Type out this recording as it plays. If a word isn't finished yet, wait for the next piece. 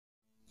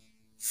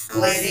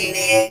Squizzy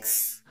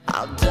Nicks.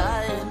 I'll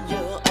die in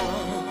your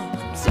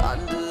arms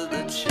under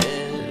the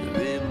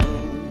cherry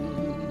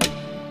moon.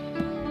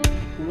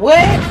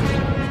 What?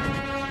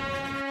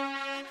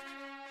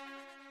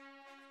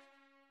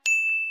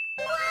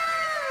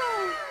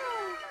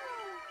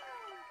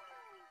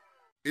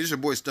 It's your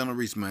boy Stunner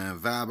Reese, man.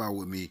 Vibe out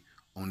with me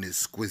on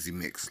this Squizzy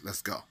mix.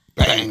 Let's go.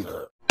 Bang!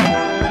 Look at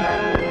it,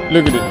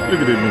 look at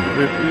it, nigga.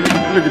 Look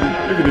at it,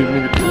 look at it,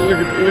 nigga.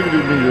 Look at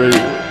this nigga right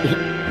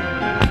here.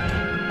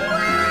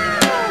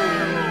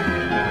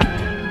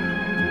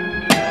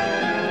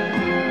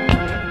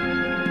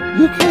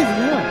 You crazy,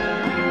 huh?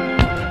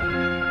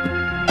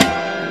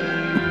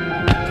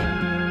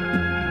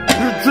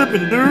 You're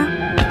tripping, dude.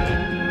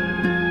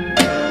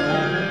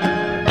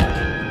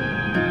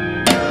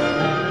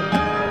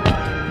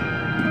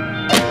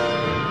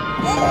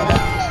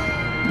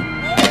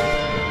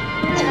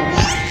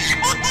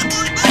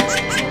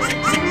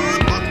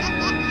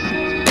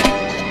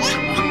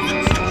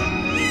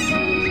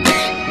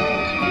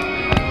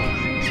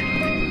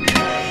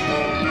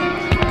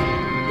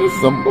 It's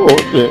some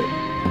bullshit.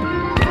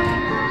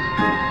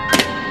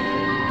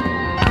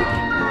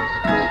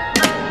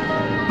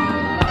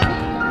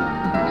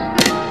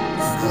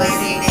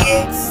 Squizzy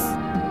Nicks.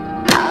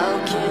 How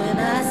can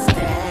I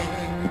stand?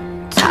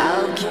 How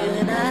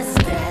can I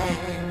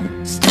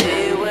stand?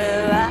 Stay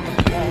where I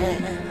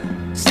am.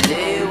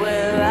 Stay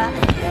where I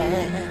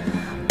am.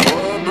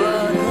 Poor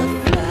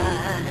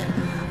butterfly.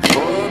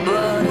 Poor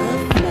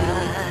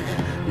butterfly.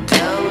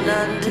 Don't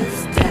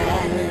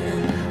understand.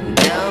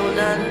 Don't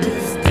understand.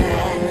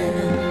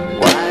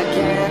 Why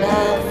can't I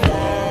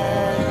fly?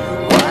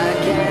 Why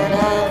can't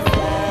I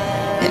fly?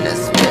 In a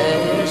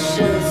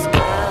special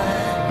sky.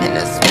 In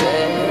a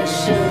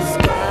special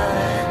sky.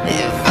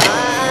 If I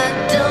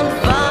don't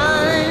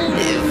find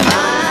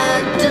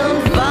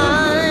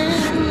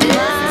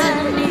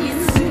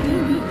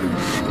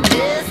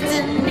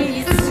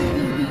destiny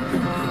soon,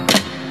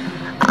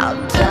 I'll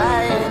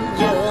die in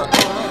your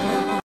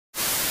arms.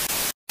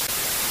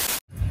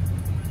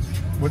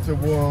 What's your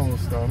boy on,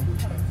 Stunner?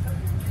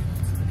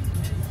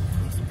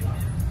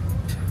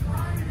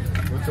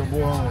 What's your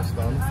boy on,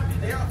 Stunner?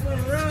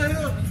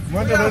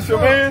 Wonder, that's your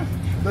man?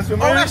 That's your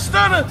man? Oh, that's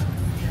Stunner.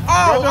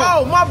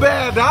 Oh, my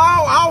bad, dog.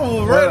 I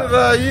was ready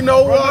to, you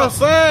know what I'm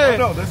saying?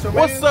 Brother, that's your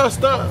What's man? up,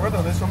 Stunner?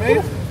 Brother, that's your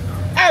man?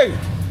 Hey.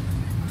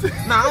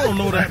 Nah, I don't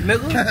know that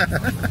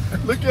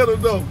nigga. Look at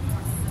him, though.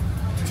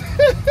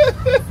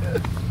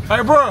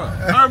 Hey, bro.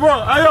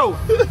 Hey, yo.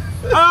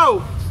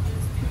 Oh,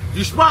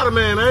 you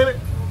Spider-Man, ain't it?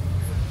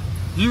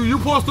 You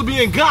supposed to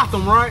be in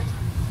Gotham, right?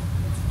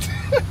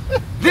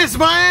 This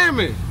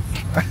Miami.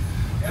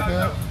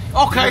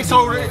 Okay,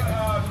 so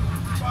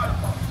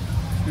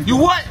you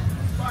what?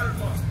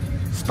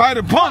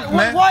 Spider Punk,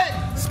 man. What?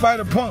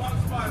 Spider Punk.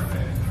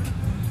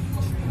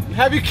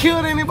 Have you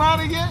killed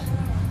anybody yet?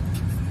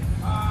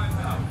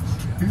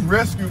 He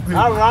rescued people.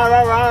 All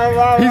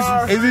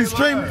right. Is he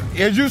streaming?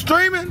 Is you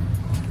streaming?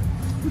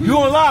 You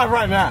on live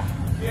right now?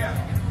 Yeah.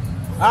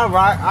 All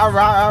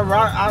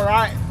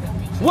right.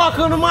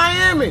 Welcome to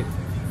Miami.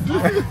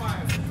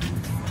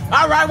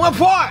 All right, what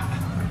part?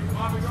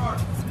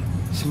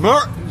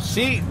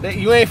 See,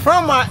 you ain't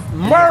from my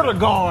Murder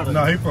Garden.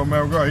 No, he from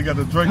Murder Garden. He got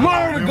the drink.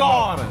 Murder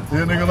Garden.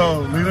 Leave that nigga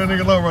alone. Leave that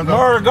nigga alone, Rondo.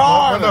 Murder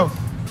Garden. Rondo.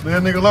 Leave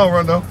that nigga alone,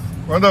 Rondo.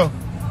 Rondo.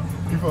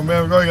 He from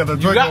Murder Garden. He got the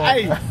drink on.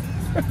 Hey,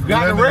 you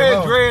got the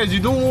red dreads. You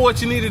doing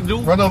what you need to do.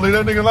 Rondo, leave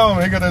that nigga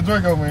alone. He got that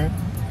drink on, man.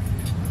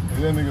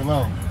 Leave that nigga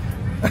alone.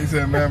 He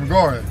said Murder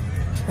Garden.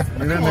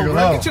 Leave that nigga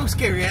alone. Get your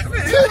scary ass.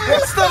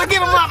 Instead of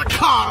get him out of the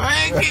car,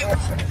 man.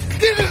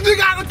 Get this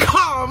nigga out of the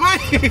car, man.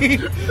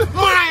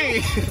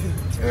 Man.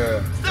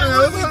 Yeah.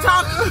 What you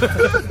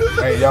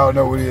talking? Hey, y'all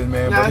know what it is,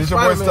 man. Nah, But it's your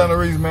boy Stunner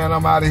Reese, man.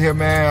 I'm out of here,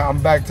 man. I'm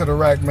back to the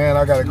rack, man.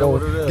 I gotta go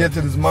get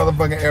to this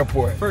motherfucking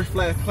airport. First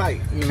class flight.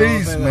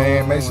 Peace,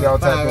 man. Make sure y'all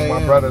tap with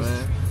my brothers.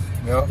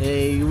 Yep.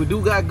 Hey, we do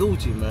got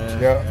Gucci,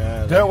 man.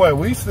 Yeah. That way,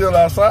 we still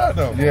outside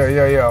though.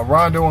 Yeah.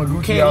 Rondo and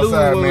Gucci Can't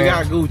outside, lose when man. we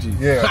got Gucci.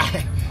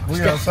 Yeah.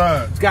 We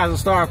outside. This guy's a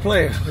star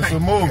player. It's a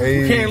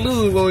movie. We can't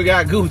lose when we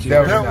got Gucci.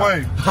 That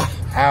way.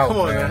 Out, Come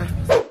on, man.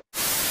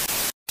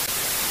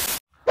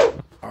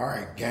 All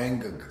right, gang,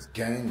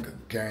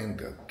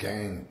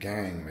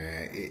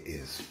 man. It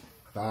is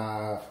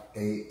 5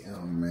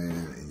 a.m.,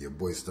 man, and your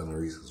boy Stunner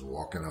Reese is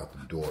walking out the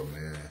door,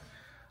 man.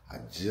 I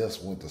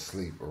just went to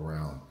sleep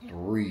around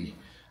 3.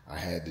 I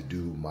had to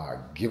do my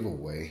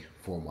giveaway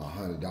for my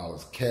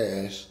 $100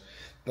 cash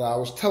that I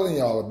was telling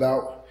y'all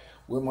about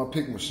with my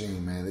pick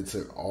machine, man. It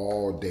took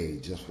all day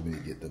just for me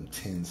to get them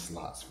 10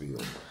 slots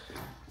filled,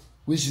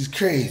 which is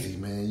crazy,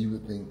 man. You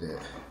would think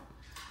that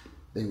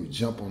they would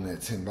jump on that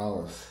 $10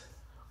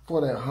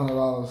 for that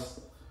 $100,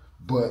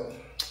 but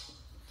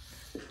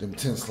them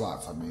 10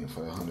 slots, I mean,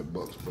 for $100.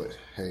 But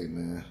hey,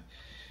 man,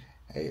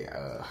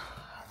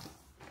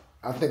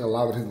 I think a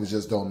lot of people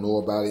just don't know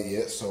about it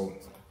yet, so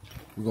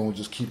we're gonna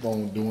just keep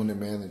on doing it,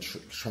 man, and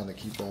trying to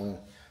keep on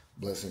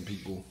blessing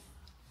people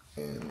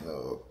and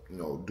you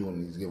know,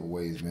 doing these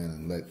giveaways, man,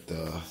 and let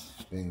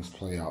things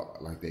play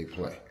out like they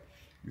play.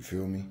 You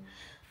feel me?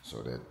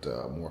 so that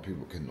more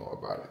people can know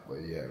about it.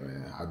 But yeah,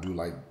 man, I do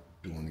like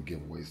doing the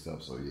giveaway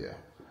stuff, so yeah.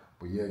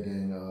 But yeah,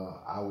 gang,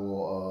 I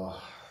will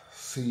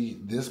see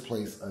this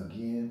place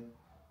again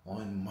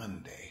on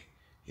Monday.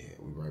 Yeah,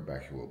 we right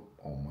back here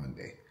on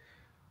Monday.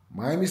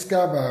 Miami Sky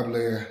Vibe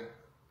Lair,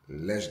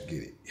 let's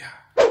get it, yeah.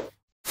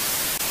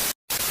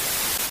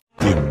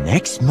 The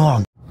next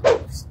morning.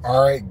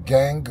 All right,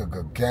 gang.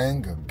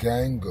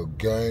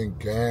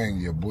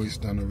 Your boy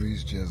Stunner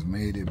Reese just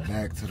made it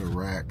back to the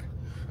rack.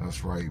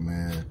 That's right,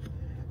 man.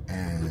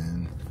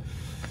 And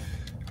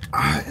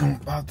I am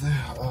about to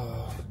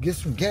get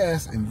some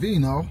gas in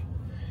Vino.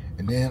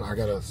 And then I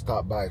gotta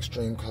stop by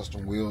Extreme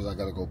Custom Wheels. I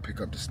gotta go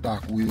pick up the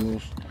stock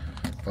wheels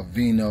for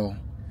Vino.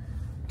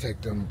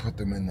 Take them, put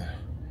them in the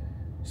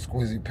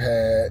squizzy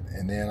pad.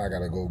 And then I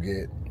gotta go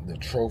get the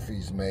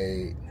trophies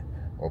made,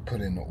 or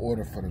put in the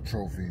order for the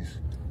trophies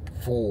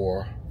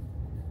for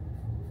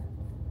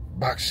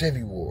Box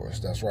Chevy Wars.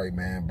 That's right,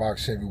 man.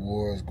 Box Chevy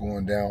Wars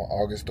going down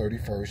August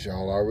 31st.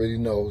 Y'all already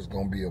know it's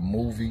gonna be a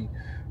movie.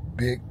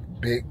 Big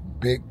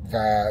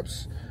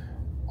vibes.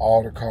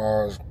 All the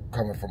cars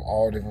coming from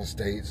all different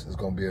states. It's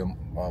gonna be a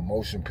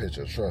motion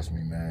picture. Trust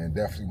me, man.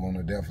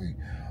 Definitely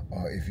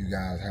if you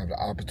guys have the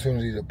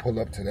opportunity to pull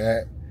up to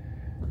that,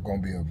 it's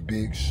gonna be a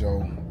big show.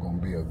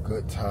 Gonna be a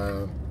good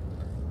time.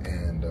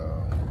 And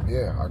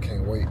yeah, I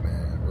can't wait,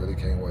 man. Really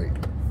can't wait.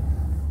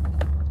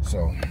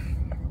 So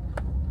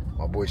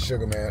my boy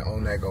Sugar Man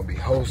on that gonna be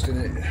hosting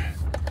it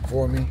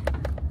for me,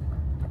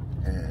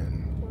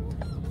 and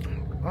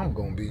I'm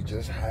gonna be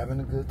just having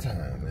a good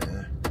time,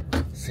 man.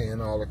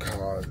 Seeing all the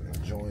cars,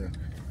 enjoying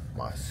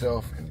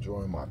myself,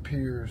 enjoying my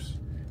peers,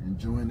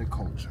 enjoying the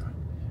culture,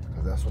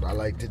 because that's what I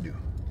like to do.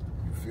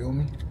 You feel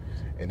me?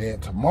 And then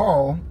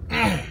tomorrow,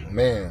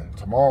 man,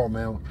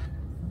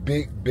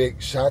 big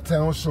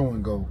Chi-Town show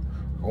and go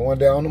going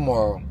down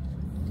tomorrow.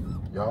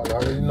 Y'all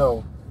already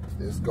know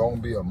it's gonna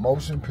be a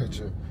motion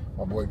picture.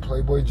 My boy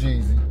Playboy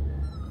Jeezy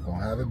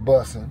gonna have it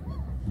busting.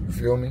 You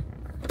feel me?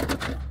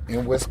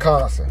 In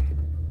Wisconsin.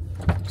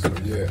 So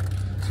yeah.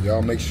 So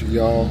y'all make sure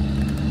y'all,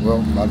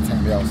 well, by the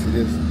time y'all see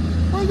this,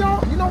 well,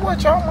 y'all, you know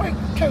what, y'all might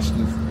catch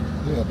this.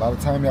 Yeah, by the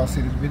time y'all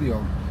see this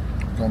video,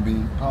 it's gonna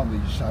be probably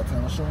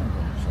Chi-Town show and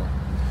go. So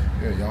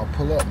yeah, y'all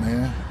pull up,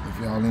 man. If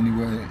y'all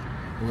anywhere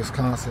in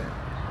Wisconsin,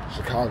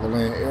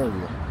 Chicagoland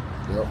area.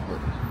 Yep. But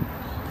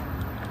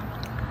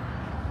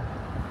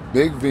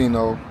Big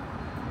Vino.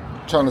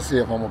 Trying to see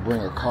if I'm gonna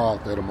bring a car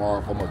out there tomorrow,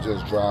 if I'm gonna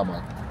just drive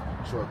my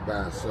truck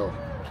by itself.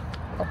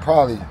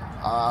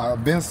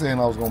 I've been saying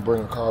I was gonna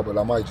bring a car, but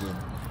I might just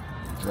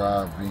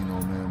drive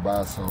Vino, man,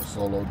 by itself,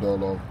 solo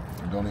dolo,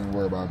 and don't even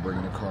worry about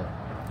bringing a car.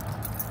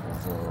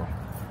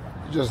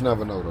 You just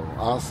never know though.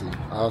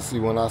 I'll see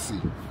when I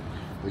see.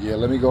 But yeah,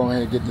 let me go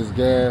ahead and get this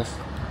gas.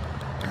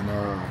 And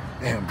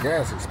damn,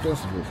 gas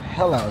expensive as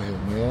hell out here,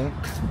 man.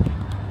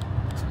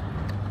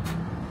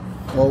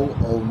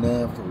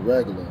 $4.09 for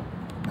regular.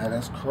 Now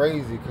that's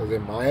crazy, because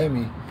in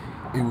Miami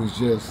it was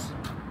just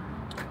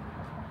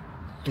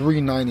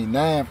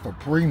 $3.99 for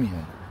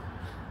premium,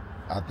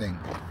 I think.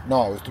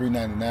 No, it was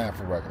 $3.99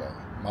 for regular.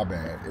 My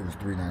bad. It was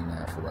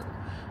 $3.99 for regular.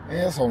 And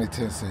it's only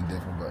 10 cents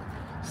different, but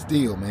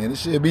still, man, it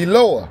should be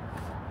lower.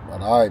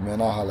 But all right,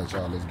 man, I'll holler at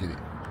y'all. Let's get it.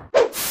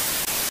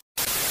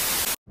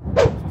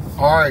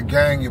 All right,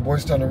 gang, your boy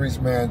Stunner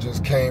Reese, man,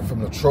 just came from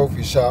the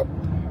trophy shop,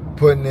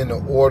 putting in the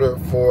order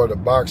for the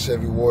Box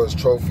Chevy Wars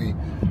trophy.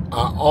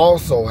 I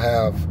also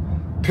have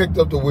picked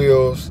up the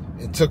wheels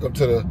and took them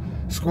to the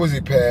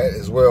squizzy pad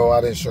as well.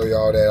 I didn't show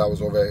y'all that. I was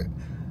over at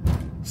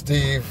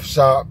Steve's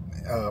shop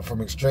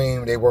from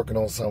Extreme. They working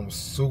on something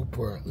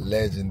super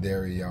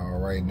legendary, y'all,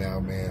 right now,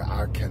 man.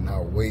 I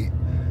cannot wait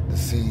to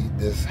see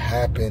this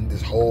happen.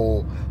 This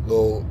whole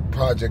little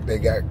project they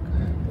got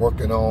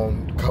working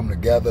on come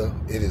together.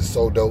 It is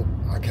so dope.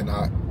 I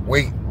cannot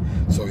wait.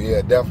 So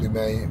yeah, definitely,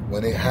 man,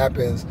 when it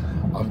happens,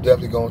 I'm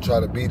definitely gonna try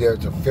to be there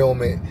to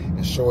film it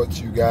and show it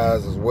to you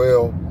guys as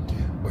well.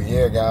 But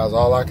yeah, guys,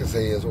 all I can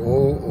say is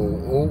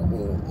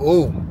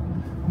ooh,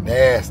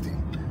 nasty.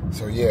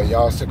 So yeah,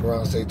 y'all stick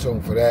around, stay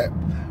tuned for that.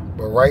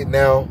 But right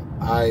now,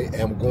 I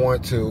am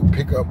going to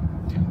pick up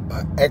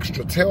an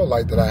extra tail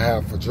light that I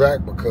have for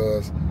Drac,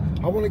 because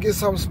I want to get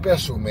something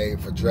special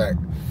made for Drac.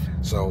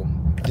 So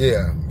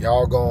yeah,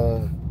 y'all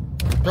gonna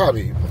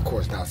probably, of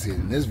course, not see it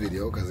in this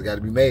video because it got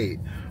to be made.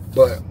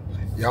 But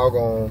y'all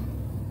gonna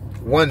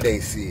one day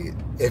see it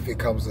if it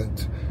comes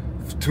into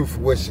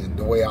fruition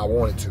the way I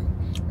want it to.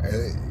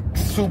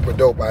 Super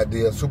dope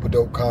idea, super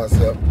dope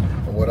concept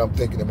of what I'm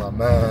thinking in my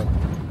mind.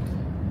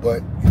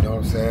 But you know what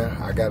I'm saying?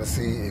 I gotta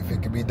see if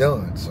it can be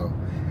done. So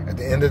at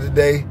the end of the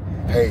day,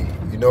 hey,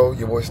 you know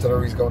your boy Stunner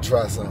Reese gonna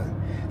try something.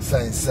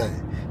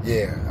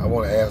 Yeah, I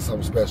want to add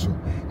something special.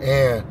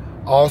 And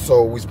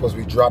also, we're supposed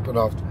to be dropping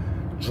off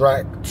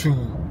Drac to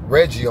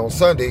Reggie on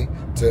Sunday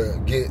to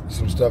get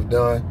some stuff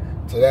done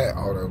to that.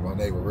 Oh, that's my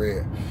neighbor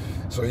Red.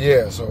 So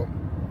yeah,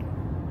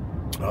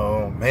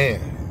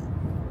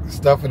 man,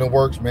 stuff in the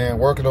works, man.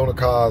 Working on the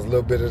cars a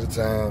little bit at a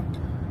time.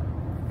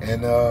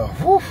 And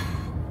whew,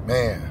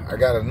 man, I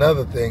got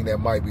another thing that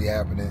might be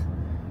happening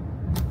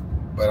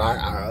But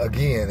I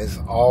again, it's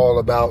all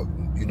about,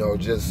 you know,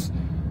 just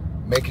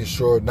making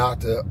sure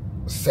not to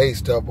say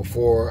stuff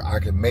before I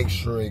can make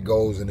sure it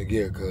goes in the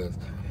gear. Because,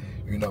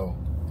 you know,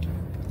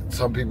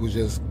 some people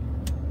just,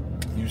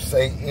 you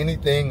say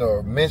anything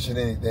or mention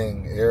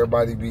anything,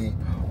 everybody be,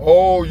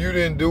 oh, you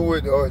didn't do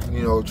it, or,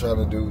 you know, trying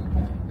to do,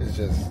 it's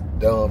just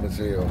dumb as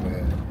hell,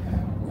 man.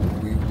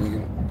 We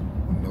you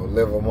know,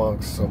 live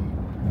amongst some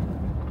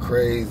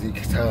crazy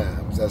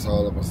times. That's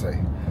all I'm gonna say.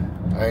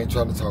 I ain't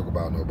trying to talk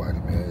about nobody,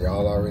 man.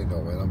 Y'all already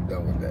know, man. I'm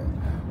done with that.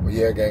 But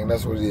yeah, gang,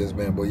 that's what it is,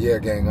 man. But yeah,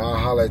 gang, I'll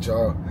holler at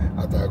y'all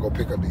after I go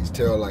pick up these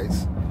tail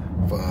lights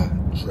for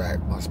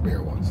drag my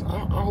spare ones. I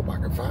hope I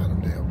can find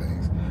them damn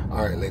things.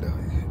 All right, later.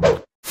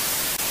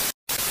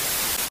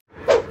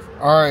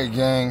 All right,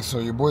 gang. So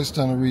your boy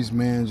Stunner Reese,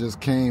 man, just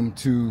came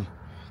to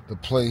the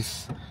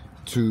place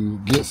to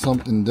get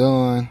something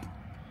done,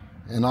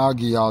 and I'll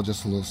give y'all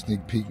just a little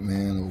sneak peek,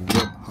 man, of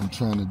what I'm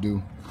trying to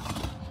do.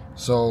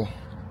 So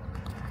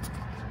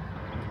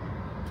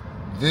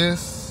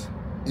this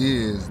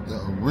is the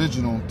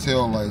original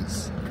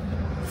taillights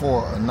for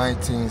a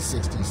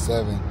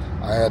 1967.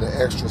 I had an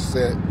extra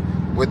set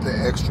with the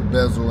extra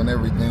bezel and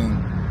everything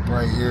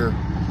right here,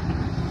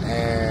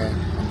 and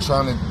I'm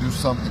trying to do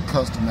something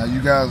custom. Now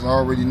you guys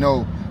already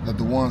know that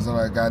the ones that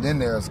I got in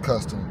there is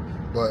custom,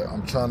 but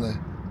I'm trying to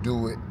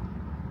do it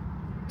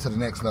to the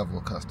next level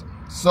of custom.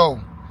 So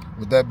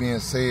with that being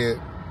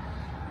said,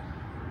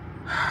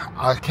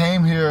 I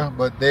came here,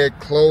 but they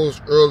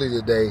closed early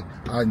today.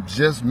 I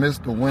just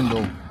missed the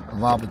window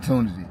of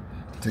opportunity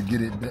to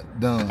get it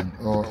done,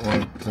 or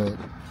to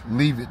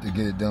leave it to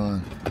get it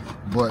done.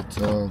 But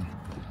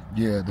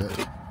yeah,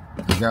 the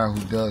guy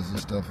who does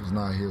this stuff is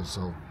not here,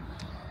 so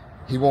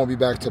he won't be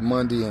back till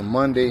Monday. And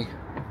Monday,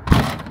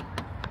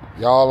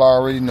 y'all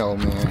already know,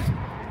 man,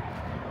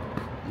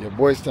 your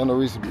boy Stunner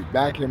Reese will be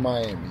back in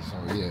Miami. So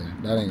yeah,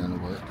 that ain't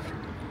gonna work.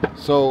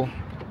 So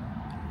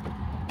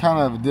kind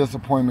of a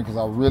disappointment,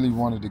 because I really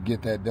wanted to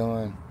get that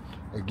done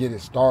or get it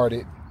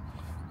started.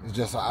 It's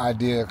just an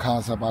idea, a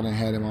concept I done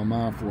had in my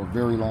mind for a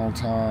very long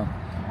time.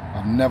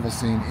 I've never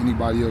seen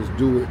anybody else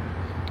do it,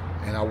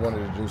 and I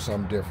wanted to do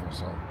something different.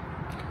 So,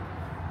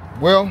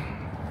 well,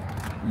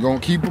 we're gonna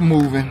keep it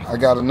moving. I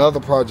got another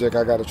project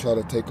I gotta try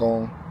to take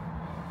on,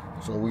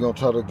 so we're gonna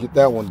try to get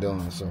that one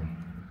done. So,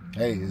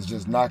 hey, it's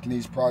just knocking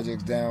these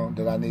projects down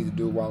that I need to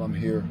do while I'm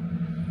here.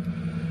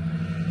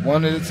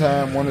 One at a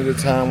time, one at a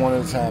time, one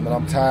at a time. And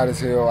I'm tired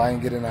as hell. I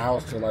ain't get in the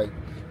house till like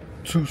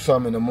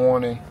 2-something in the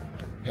morning.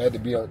 Had to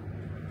be at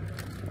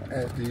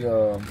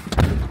the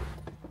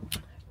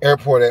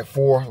airport at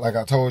 4, like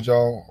I told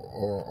y'all,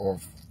 or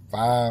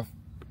 5.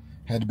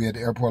 Had to be at the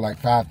airport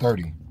like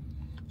 5:30.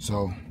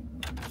 So,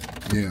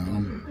 yeah,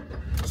 I'm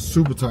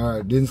super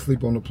tired. Didn't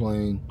sleep on the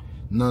plane.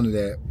 None of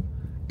that.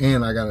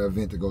 And I got an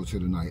event to go to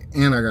tonight.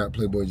 And I got a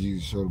Playboy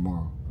Jesus show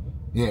tomorrow.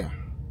 Yeah,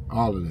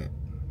 all of that.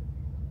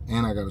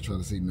 And I got to try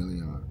to see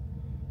Million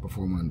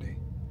before Monday.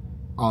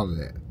 All of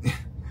that.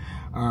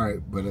 All right,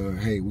 but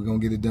hey, we're going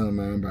to get it done,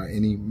 man, by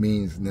any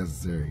means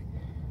necessary.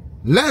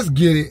 Let's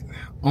get it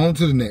on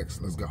to the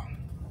next. Let's go.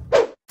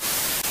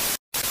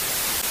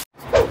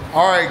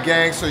 All right,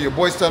 gang, so your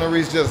boy Stunner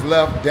Reese just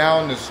left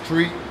down the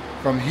street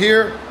from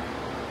here.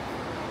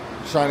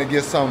 Trying to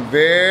get something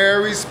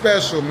very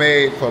special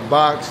made for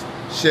Box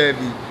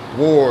Chevy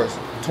Wars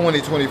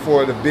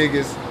 2024, the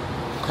biggest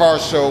car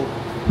show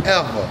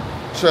ever.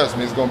 Trust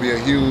me, it's gonna be a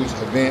huge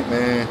event,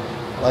 man.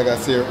 Like I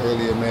said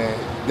earlier, man,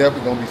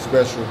 definitely gonna be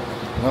special.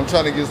 And I'm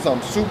trying to get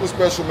something super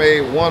special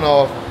made,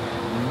 one-off,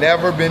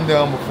 never been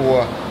done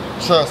before.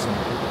 Trust me,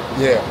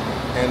 yeah.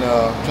 And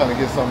I'm trying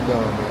to get something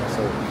done, man.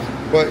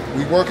 So, but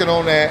we working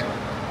on that.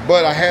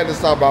 But I had to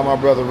stop by my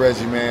brother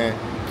Reggie, man,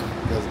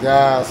 because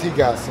guys, he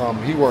got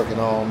something he working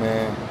on,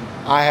 man.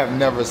 I have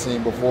never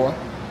seen before.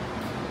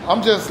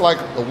 I'm just like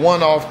the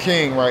one-off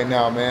king right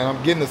now, man.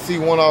 I'm getting to see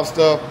one-off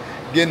stuff,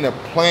 getting to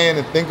plan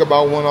and think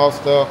about one-off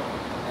stuff.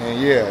 And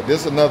yeah,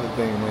 this is another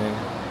thing,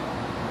 man.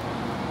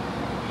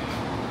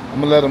 I'm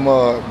gonna let him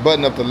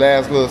button up the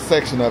last little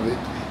section of it,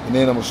 and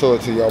then I'm gonna show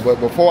it to y'all. But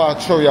before I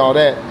show y'all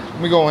that,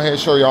 let me go ahead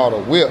and show y'all the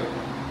whip.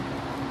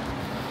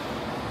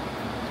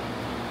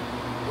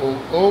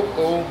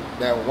 Oh,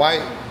 that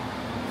white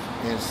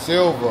and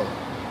silver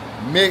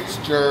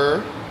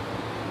mixture.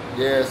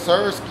 Yeah,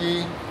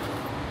 Sirski.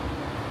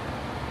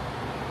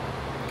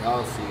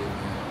 Y'all see it,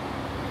 man.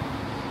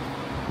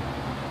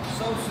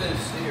 So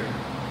sincere.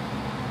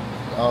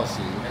 Y'all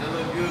see it. And it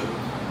look good.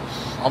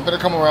 I'm gonna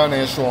come around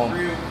there and show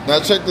him. Now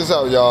check this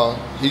out, y'all.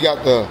 He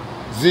got the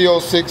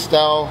Z06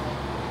 style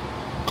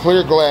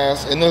clear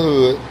glass in the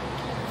hood,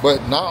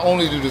 but not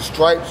only do the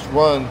stripes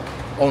run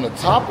on the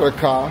top of the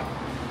car,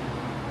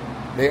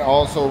 they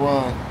also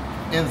run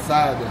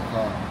inside the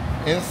car.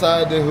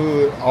 Inside the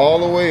hood, all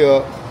the way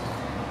up,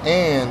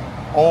 and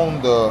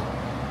on the,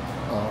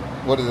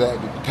 what is that,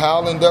 the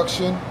towel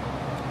induction,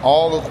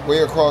 all the way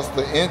across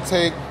the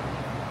intake,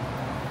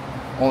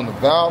 on the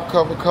valve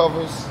cover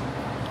covers,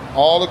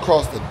 all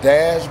across the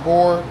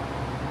dashboard.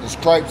 The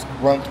stripes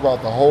run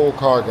throughout the whole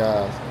car,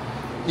 guys.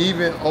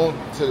 Even on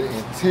to the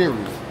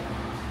interior.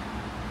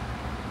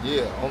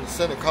 Yeah, on the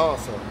center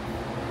console.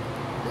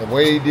 The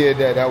way he did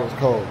that, that was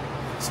cold.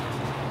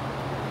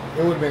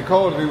 It would have been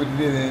cold if he would have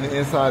did it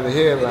inside the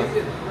headline.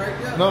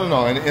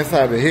 No, in the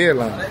inside the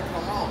headline.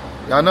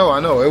 I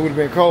know. It would have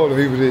been cold if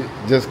he would have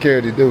just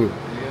cared to do it.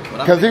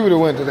 Because he would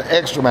have went to the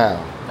extra mile.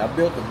 I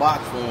built the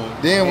box for him.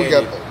 Then we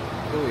got the...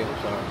 Go ahead, I'm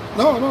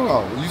sorry.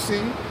 No. You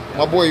see,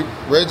 my boy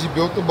Reggie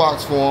built the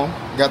box for him.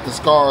 Got the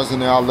scars in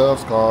there. I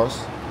love scars.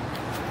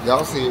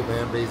 Y'all see it,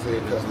 man. Base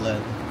head cut.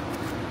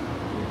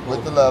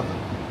 With the leather.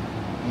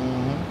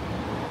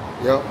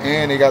 Yep,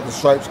 and they got the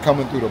stripes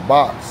coming through the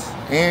box.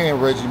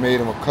 And Reggie made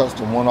him a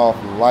custom one-off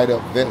light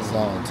up vet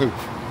sign too.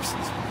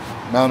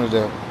 Mounted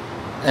the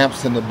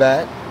amps in the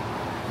back.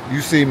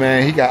 You see,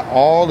 man, he got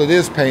all of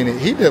this painted.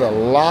 He did a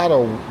lot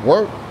of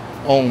work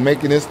on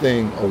making this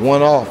thing a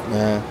one-off,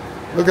 man.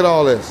 Look at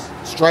all this.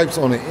 Stripes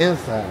on the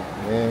inside,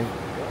 man.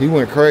 He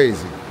went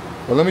crazy.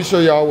 But let me show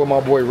y'all what my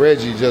boy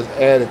Reggie just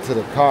added to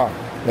the car.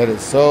 That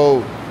is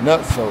so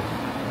nutso.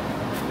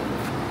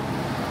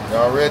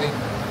 Y'all ready?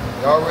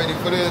 Y'all ready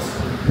for this?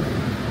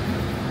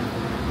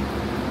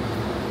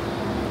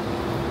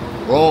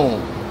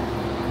 Boom.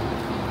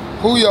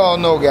 Who y'all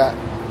know got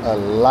a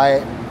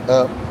light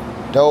up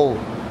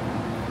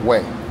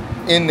doorway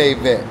in they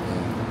vet?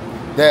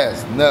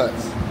 That's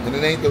nuts. And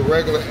it ain't the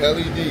regular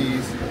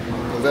LEDs,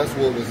 because that's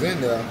what was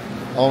in there.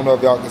 I don't know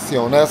if y'all can see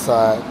on that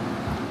side.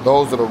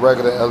 Those are the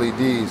regular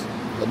LEDs.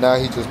 But now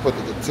he just put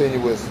the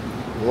continuous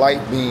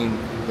light beam,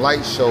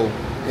 light show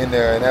in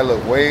there, and that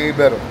look way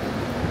better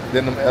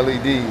than them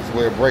LEDs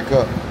where it break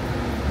up.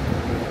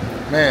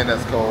 Man,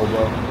 that's cold,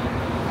 bro.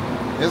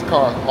 His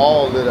car's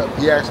all lit up.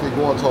 He actually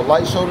going to a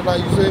light show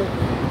tonight, you said?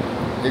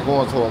 He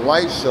going to a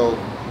light show.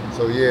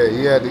 So yeah,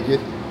 he had to get...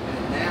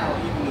 And now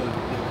even the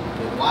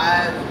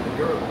wives,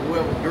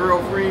 whoever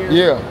girlfriends,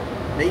 yeah,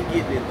 they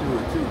getting into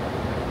it too.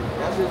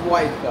 That's his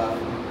wife's car.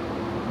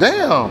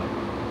 Damn.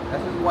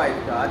 That's his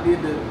wife's car. I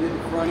did the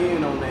front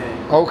end on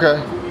that.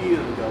 Okay. 2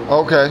 years ago.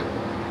 Okay.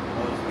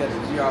 It's got the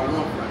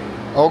GR1 front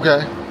end.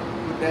 Okay.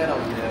 Put that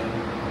on there.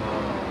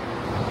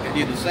 And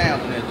did the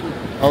sound on that too.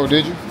 Oh,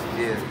 did you?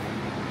 Yeah.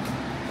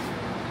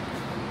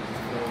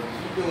 So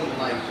she's doing the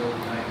light show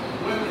tonight. So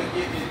women are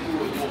getting into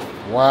it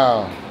more.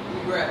 Wow.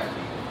 Congrats.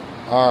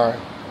 All right.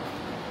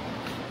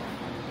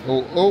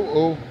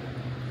 Oh.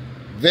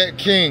 Vet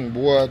King,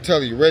 boy, I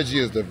tell you, Reggie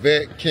is the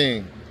Vet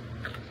King.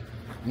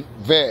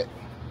 Vets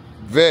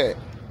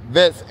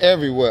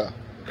everywhere.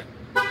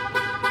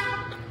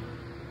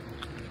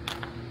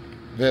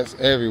 Vets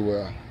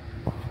everywhere.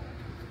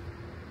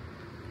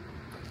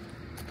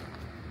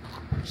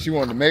 She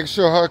wanted to make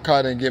sure her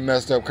car didn't get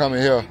messed up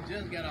coming here. She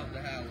just got off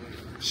the highway.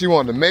 She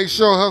wanted to make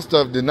sure her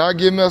stuff did not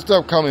get messed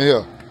up coming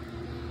here.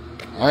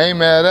 I ain't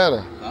mad at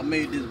her. I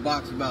made this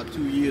box about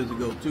 2 years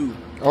ago too.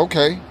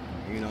 Okay.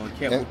 You know,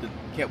 kept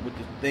with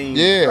the thing,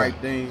 Yeah.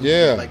 stripe thing,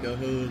 Yeah. like a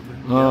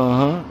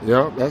husband.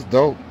 Yep, that's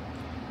dope.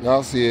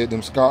 Y'all see it,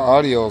 them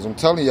Scar Audios. I'm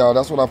telling y'all,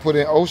 that's what I put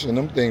in Ocean.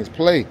 Them things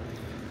play.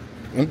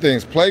 Them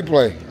things play.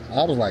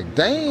 I was like,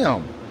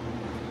 damn.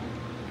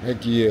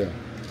 Heck yeah.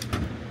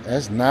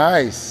 That's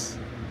nice.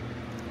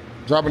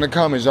 Drop in the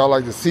comments, y'all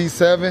like the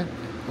C7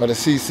 or the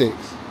C6?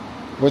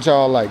 What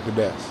y'all like the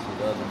best?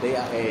 The other day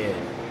I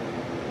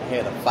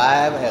had a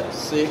 5, I had a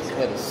 6, I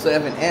had a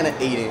 7, and an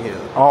 8 in here.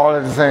 All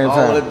at the same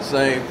time. All at the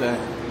same time.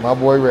 My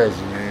boy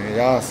Reggie, man.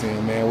 Y'all see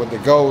him, man, with the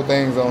gold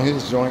things on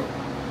his joint.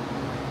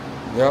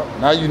 Yep.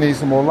 Now you need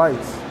some more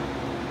lights.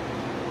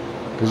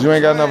 Because you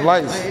ain't got enough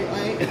lights.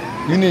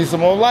 You need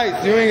some more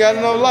lights. You ain't got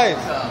enough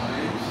lights.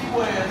 She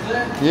wears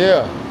that.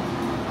 Yeah.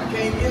 I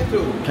can't get to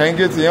it. Can't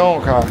get to your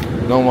own car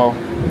no more.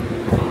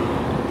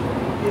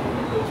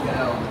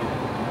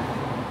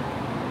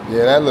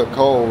 Yeah, that look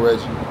cold,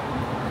 Reggie.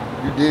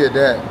 You did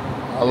that.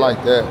 I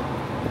like that.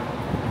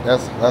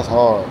 That's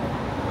hard.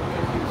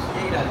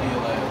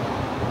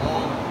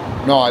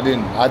 No, I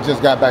didn't. I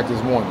just got back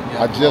this morning.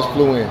 I just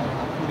flew in. I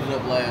put it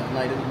up last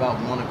night. It was about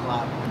 1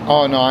 o'clock.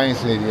 Oh, no, I ain't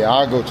seen it yet.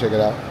 I'll go check it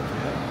out.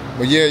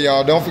 But yeah,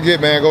 y'all, don't forget,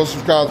 man, go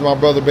subscribe to my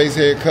brother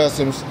Basehead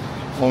Customs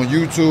on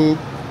YouTube,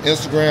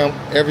 Instagram,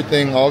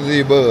 everything, all of the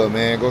above,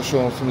 man. Go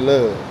show him some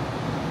love.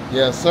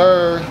 Yes,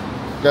 sir.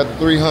 Got the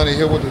 300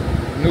 here with the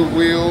new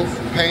wheels,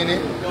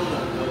 painted.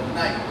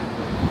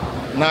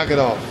 Knock it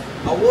off.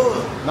 I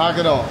was. Knock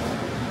it off.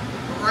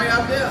 Right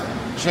out there.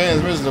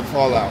 Transmission will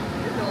fall out.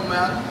 It don't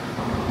matter.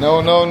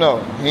 No.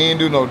 He ain't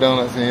do no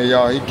donuts in here,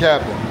 y'all. He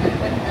capping.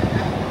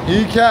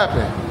 He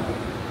capping.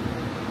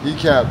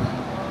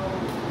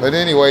 But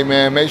anyway,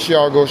 man, make sure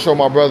y'all go show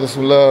my brother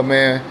some love,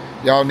 man.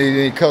 Y'all need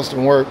any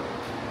custom work,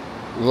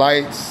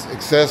 lights,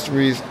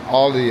 accessories,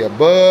 all of the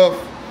above,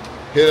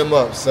 hit him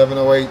up,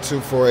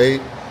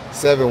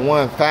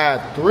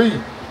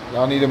 708-248-7153.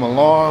 Y'all need them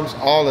alarms,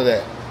 all of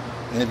that.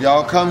 And if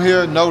y'all come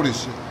here,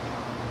 notice it.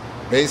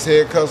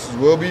 Basehead Customs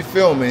will be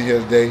filming here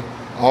today.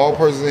 All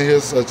persons in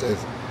here, such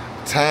as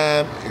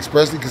time,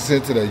 expressly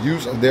consent to the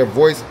use of their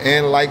voice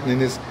and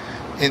likeness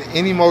in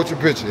any motion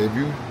picture. If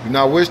you do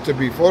not wish to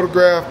be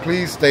photographed,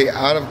 please stay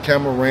out of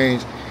camera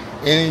range.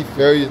 Any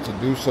failure to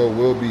do so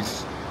will be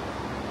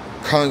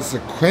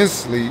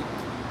consequently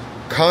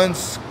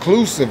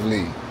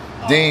conclusively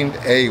deemed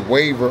a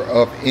waiver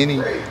of any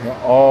and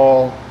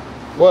all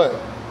what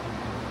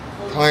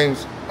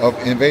claims of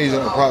invasion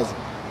of privacy,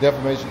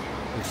 defamation,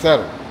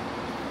 etc.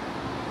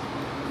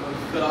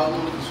 But I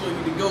wanted to show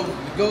you the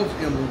ghost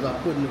emblems I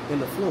put in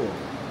the floor.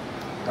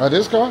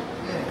 This car?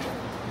 Yeah.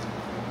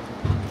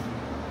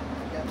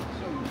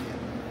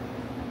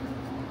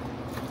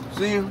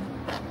 See him?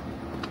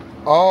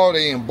 Oh,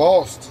 they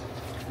embossed.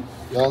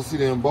 Y'all see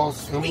the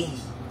embossed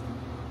symbols?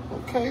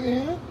 Okay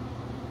then.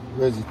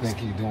 Reggie think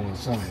he doing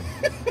something.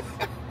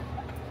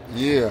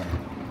 Yeah.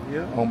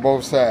 On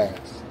both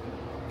sides.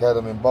 Got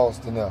them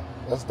embossed in there.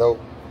 That's dope.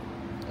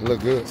 It look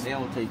good. They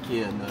don't take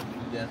care of nothing.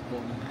 You just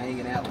gonna be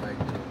hanging out right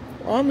there.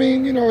 I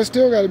mean, you know, it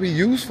still got to be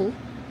useful.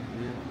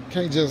 Yeah.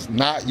 Can't just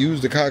not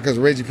use the car because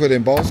Reggie put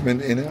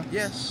embossment in there.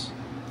 Yes.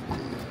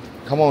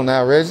 Come on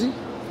now, Reggie.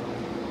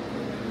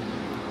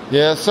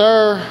 Yes,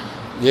 sir.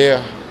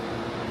 Yeah.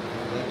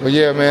 But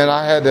yeah, man,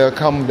 I had to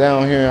come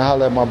down here and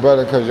holler at my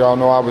brother because y'all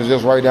know I was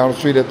just right down the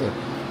street at the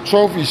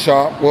trophy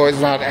shop. Well,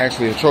 it's not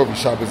actually a trophy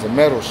shop. It's a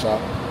metal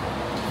shop.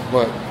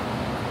 But,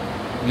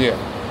 yeah.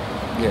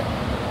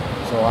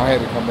 So I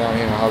had to come down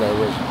here and holler at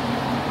Reggie.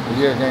 But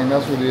yeah, gang,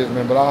 that's what it is,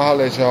 man. But I'll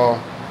holler at y'all.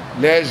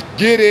 Let's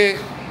get it.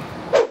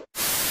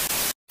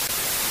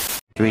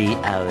 3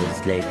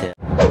 hours later.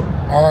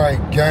 All right,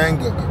 gang.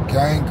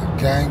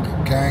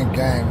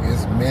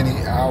 It's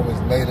many hours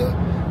later.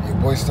 Your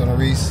boy Stunner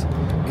Reese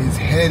is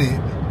headed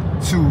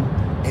to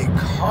a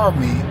car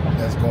meet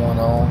that's going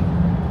on.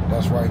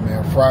 That's right,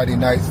 man. Friday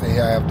nights they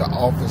have the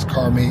office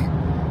car meet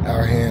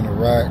out here in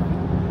Iraq.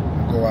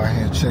 Go out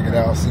here and check it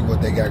out, see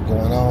what they got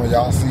going on.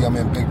 Y'all see I'm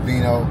in Big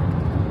Vino.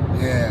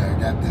 Yeah,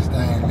 got this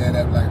thing lit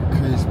up like a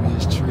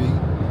Christmas tree.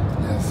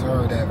 Yes,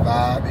 sir. That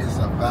vibe. It's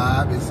a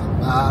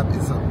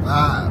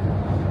vibe.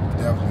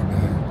 Definitely,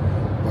 man.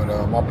 But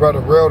my brother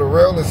Real the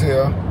Real is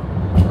here,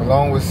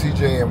 along with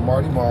CJ and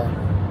Marty Marr.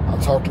 I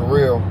talked to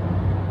Real.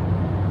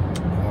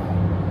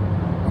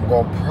 I'm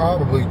gonna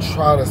probably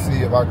try to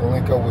see if I can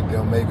link up with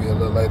them maybe a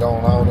little later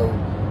on. I don't know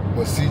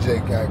what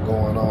CJ got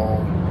going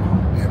on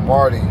and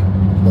Marty,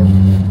 but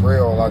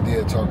Real, I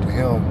did talk to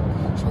him,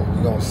 so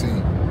we're gonna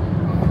see.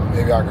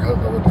 Maybe I can hook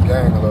up with the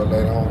gang a little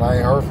later on. I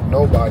ain't heard from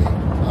nobody,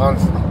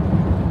 honestly.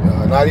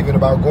 Not even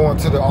about going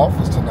to the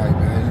office tonight,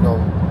 man. You know,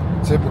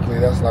 typically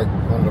that's like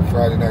one of the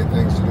Friday night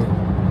things to do.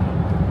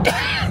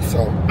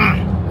 So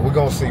we're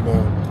gonna see,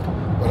 man.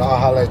 But I'll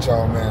holler at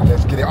y'all, man.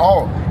 Let's get it.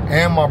 Oh,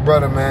 and my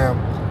brother, man,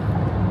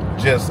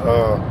 just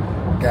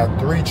got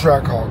 3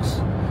 Trackhawks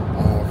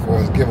for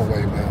his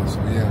giveaway, man. So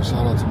yeah,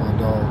 shout out to my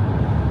dog.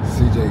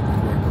 CJ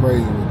went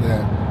crazy with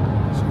that.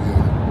 So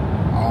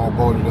yeah, all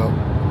bolted up.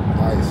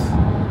 Nice.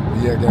 But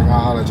yeah, gang, I'll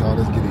holler at y'all.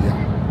 Let's get it,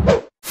 y'all.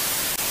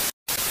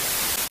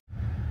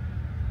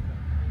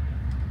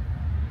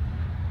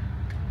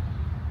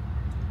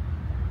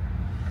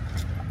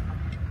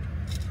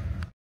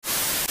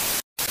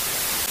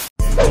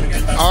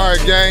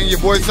 Alright, gang, your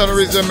boy Stunner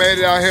Reese made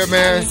it out here,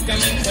 man,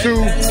 to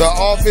the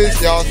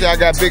office. Y'all see I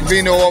got Big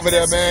Vino over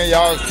there, man.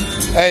 Y'all,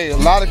 hey, a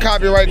lot of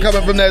copyright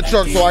coming from that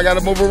truck, so I gotta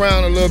move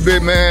around a little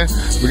bit, man.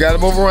 We gotta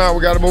move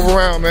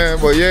around, man.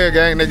 But yeah,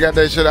 gang, they got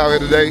that shit out here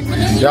today.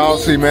 Y'all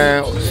see,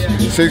 man,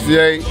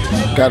 68,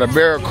 got a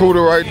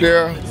Barracuda right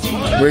there.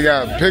 We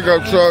got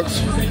pickup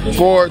trucks,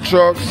 Ford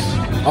trucks,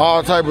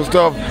 all type of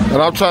stuff.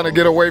 And I'm trying to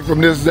get away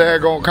from this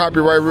daggone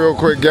copyright real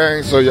quick,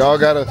 gang. So y'all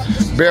gotta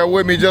bear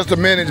with me just a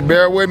minute.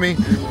 Bear with me.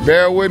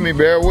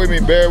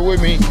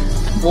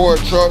 Ford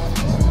truck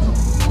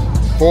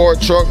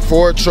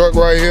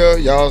right here.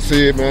 Y'all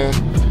see it, man.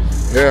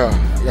 Yeah,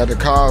 got the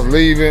cars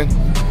leaving.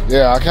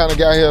 Yeah, I kind of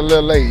got here a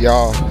little late,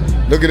 y'all.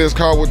 Look at this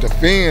car with the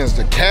fins,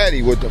 the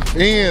caddy with the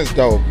fins,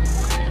 though.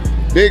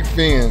 Big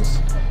fins.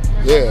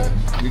 Yeah,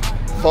 you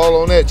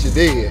fall on that, you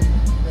dead.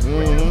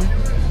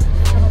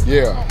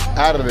 Yeah,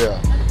 out of there.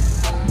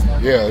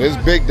 Yeah, this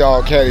big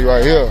dog caddy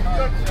right here.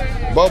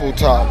 Bubble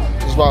top.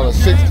 It's about a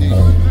 60,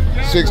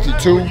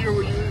 62.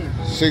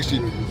 60,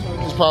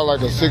 it's probably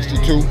like a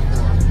 62.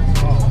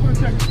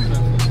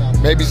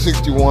 Maybe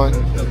 61.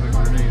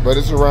 But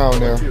it's around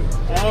there.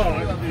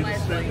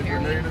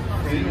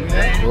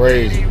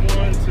 Crazy.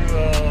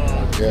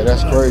 Yeah,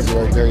 that's crazy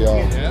right there,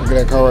 y'all. Look at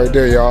that car right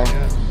there, y'all.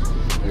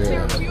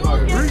 Yeah.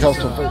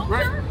 Custom.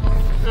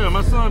 Yeah,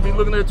 my son be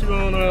looking at you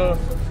on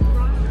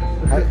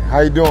How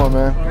you doing,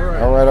 man?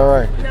 All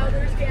right. No,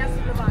 there's gas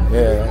in the bottom.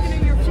 Yeah,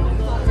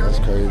 that's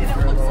crazy.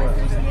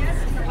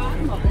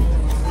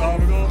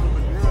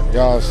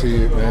 Y'all see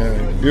it,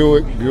 man.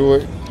 Buick.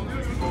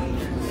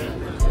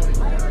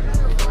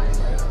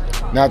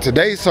 Now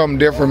today's something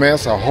different, man.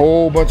 It's a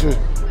whole bunch of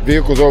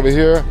vehicles over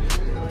here.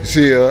 You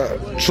see a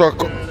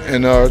truck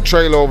and a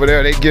trailer over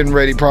there. They getting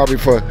ready probably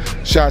for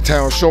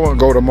Chi-Town Show and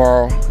Go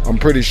tomorrow. I'm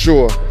pretty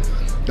sure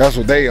that's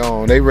what they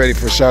own. They ready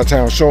for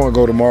Chi-Town Show and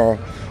Go tomorrow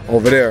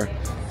over there.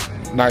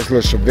 Nice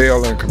little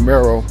Chevelle and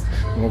Camaro.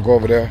 I'm gonna go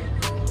over there.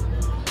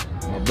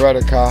 My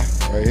brother car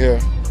right here.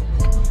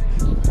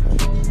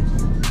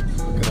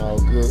 Looking all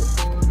good.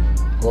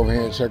 Go over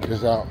here and check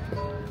this out.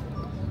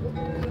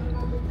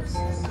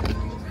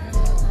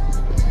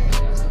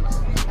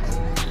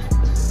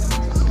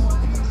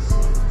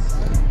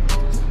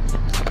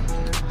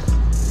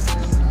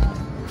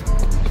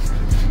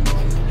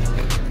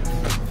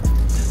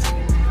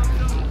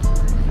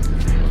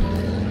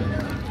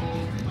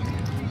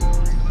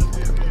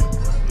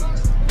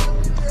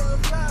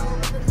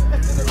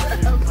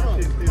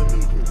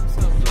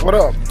 What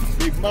up?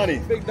 Big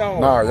money. Big dog.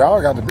 Nah, y'all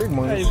got the big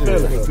money. How you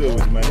feeling? What's good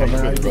with you, man? How you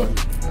feeling,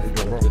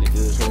 bro?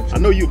 I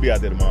know you'll be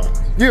out there tomorrow.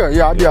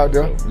 Yeah, I'll be out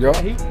there. Yeah.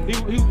 He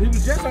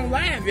was just on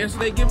live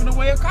yesterday giving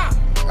away a car.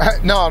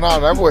 No,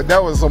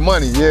 that was some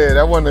money. Yeah,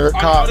 that wasn't a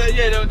car.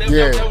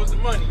 That was the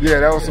money.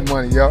 Yeah, that was some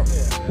money. Yep.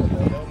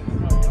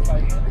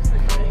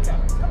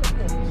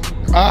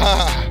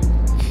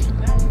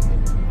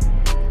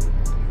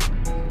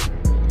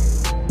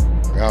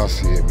 Y'all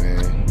see it,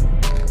 man.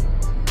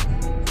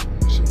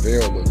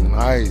 Chevelle look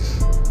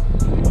nice.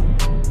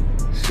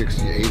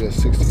 68 or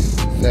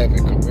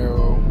 67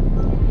 Camaro.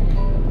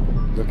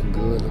 Looking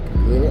good.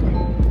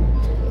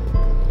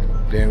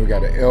 Then we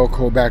got an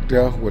Elko back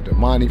there with the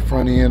Monty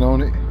front end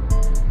on it.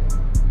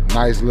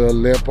 Nice little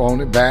lip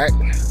on it back.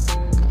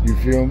 You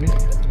feel me?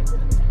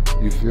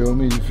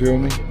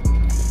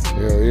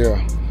 Hell yeah.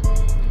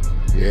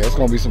 Yeah, it's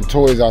gonna be some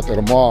toys out there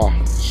tomorrow.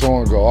 Show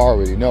and go, I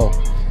already know.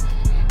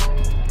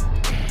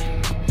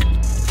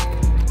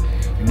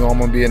 You know I'm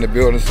gonna be in the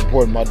building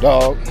supporting my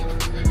dog.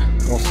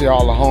 Gonna see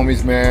all the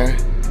homies, man.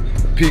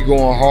 P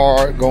going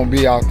hard, gonna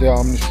be out there,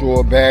 I'm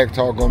sure. Bag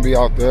Talk gonna be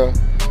out there.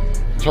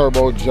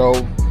 Turbo Joe,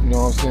 you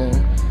know what I'm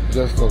saying?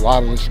 Just a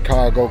lot of the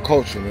Chicago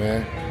culture,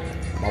 man.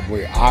 My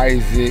boy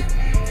Isaac.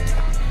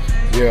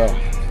 Yeah,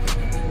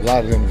 a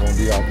lot of them gonna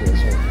be out there,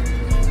 so.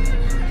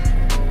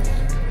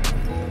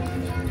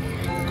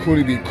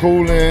 Coolie be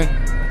coolin',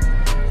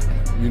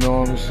 you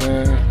know what I'm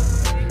saying?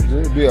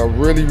 It'll be a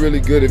really, really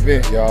good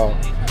event, y'all.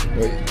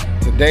 But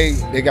today,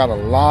 they got a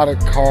lot of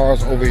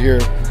cars over here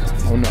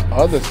on the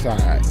other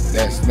side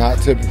that's not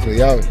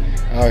typically out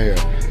here.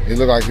 It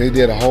look like they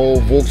did a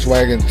whole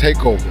Volkswagen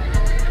takeover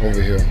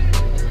over here.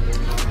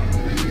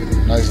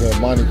 Nice little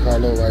Monte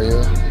Carlo right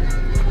here.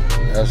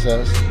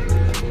 SS.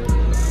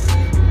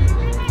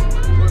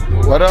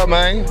 What up,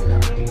 man?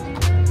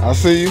 I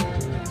see you.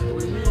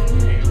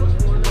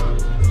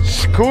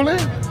 Coolin'?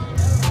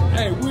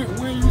 Hey,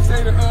 when you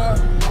say the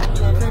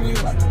thing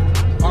is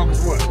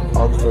August what?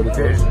 August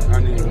 31st. I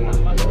need one.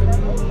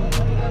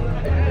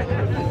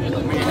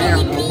 Me and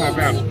Aaron gonna pop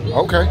out.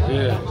 Okay.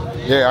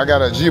 Yeah, I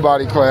got a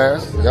G-body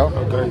class. Yep.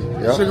 Okay.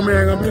 Yep. Sugar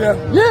Man gonna be there?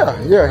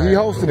 Yeah, he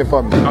hosting it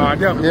for me.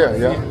 Definitely.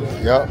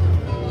 Yep.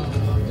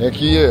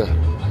 Heck yeah.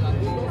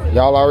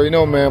 Y'all already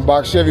know, man,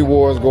 Box Chevy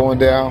Wars going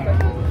down.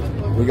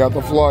 We got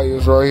the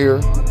flyers right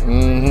here.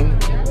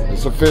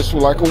 It's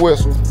official like a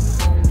whistle.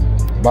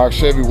 Box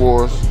Chevy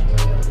Wars.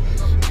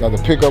 Got the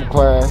pickup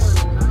class.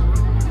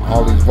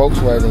 All these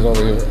Volkswagens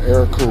over here,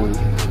 air cool.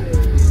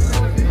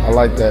 I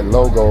like that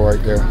logo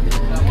right there.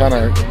 Kind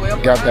of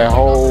got that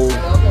whole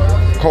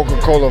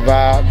Coca-Cola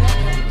vibe.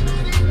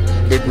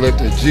 Big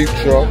lifted Jeep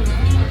truck.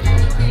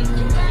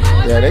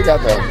 Yeah, they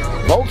got the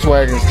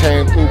Volkswagens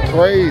came through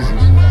crazy.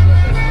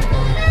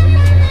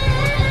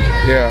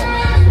 Yeah.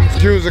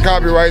 Excuse the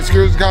copyright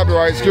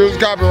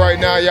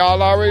now.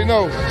 Y'all already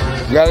know.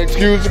 We gotta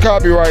excuse the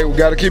copyright. We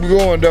gotta keep it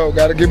going though.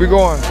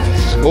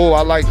 Oh,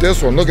 I like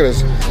this one. Look at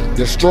this.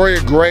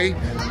 Destroyer gray,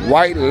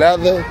 white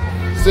leather,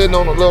 sitting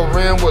on a little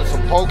rim with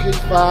some pokers,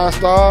 5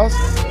 stars.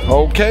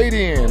 Okay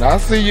then, I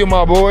see you,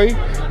 my boy.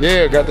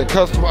 Yeah, got the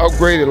custom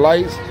upgraded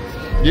lights.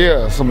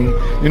 Yeah, some,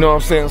 you know what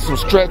I'm saying, some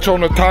stretch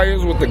on the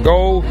tires with the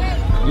gold,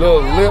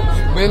 little lips,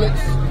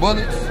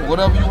 bullets,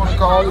 whatever you want to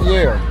call it,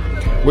 yeah.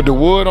 With the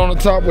wood on the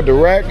top with the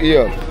rack,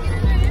 yeah.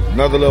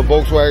 Another little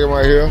Volkswagen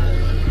right here.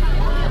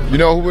 You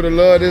know who would have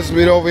loved this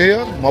bit over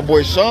here? My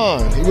boy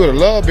Sean. He would have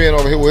loved being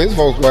over here with his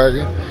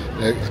Volkswagen.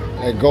 That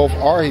Golf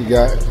R he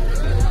got.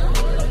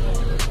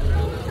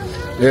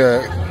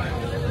 Yeah.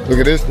 Look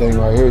at this thing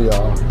right here,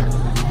 y'all.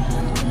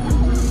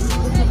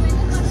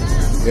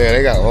 Yeah,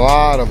 they got a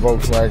lot of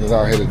Volkswagens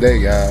out here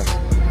today, guys.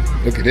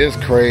 Look at this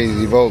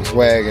crazy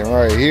Volkswagen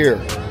right here.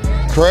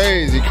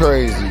 Crazy.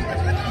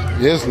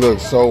 This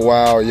looks so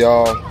wild,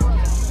 y'all.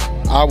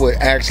 I would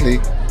actually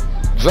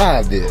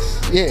drive this.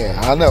 Yeah,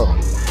 I know.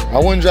 I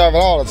wouldn't drive it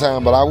all the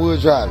time, but I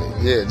would drive it.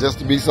 Yeah, just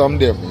to be something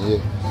different.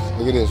 Yeah.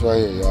 Look at this right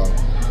here, y'all.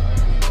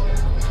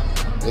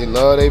 They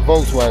love their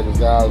Volkswagens,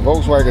 guys.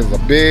 Volkswagen is a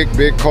big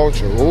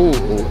culture. Ooh.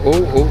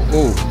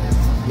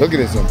 Look at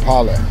this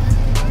Impala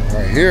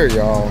right here,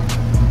 y'all.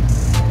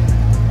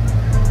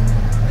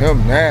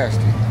 Him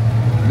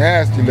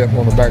nasty lip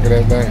on the back of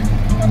that thing.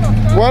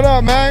 What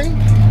up, man?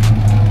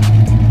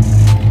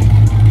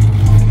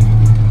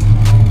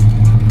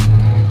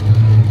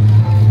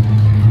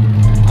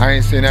 I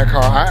ain't seen that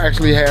car. I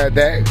actually had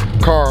that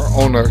car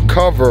on the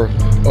cover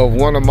of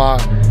one of my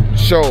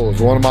shows,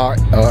 one of my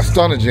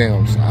Stunner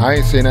Jams. I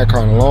ain't seen that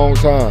car in a long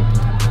time.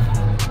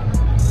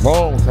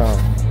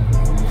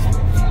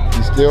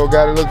 He still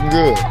got it looking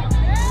good.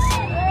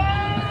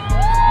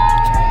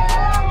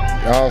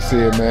 Y'all see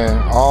it, man.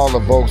 All the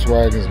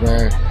Volkswagens,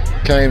 man,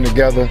 came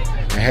together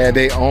and had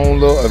their own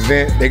little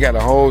event. They got a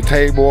whole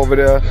table over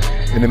there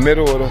in the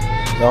middle of the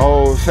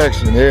whole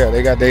section there.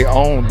 They got their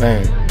own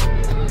thing.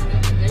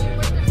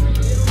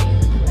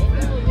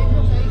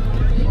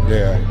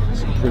 Yeah,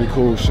 some pretty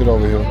cool shit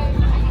over here.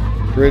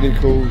 Pretty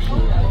cool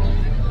shit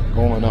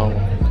going on.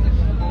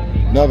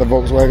 Another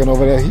Volkswagen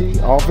over there, he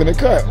off in the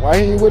cut. Why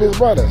he ain't with his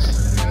brothers?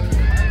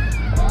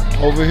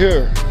 over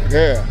here.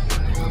 Yeah.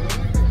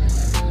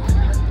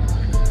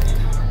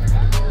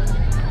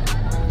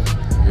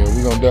 Yeah,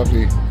 we're gonna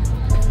definitely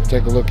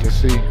take a look and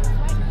see.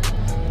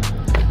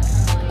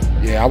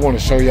 Yeah, I want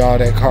to show y'all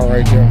that car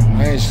right there.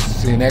 I ain't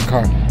seen that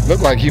car. Look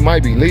like he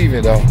might be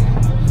leaving though.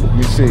 Let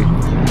me see.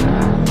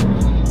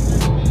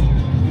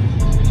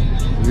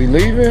 Is he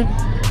leaving?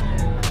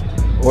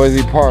 Or is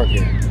he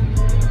parking?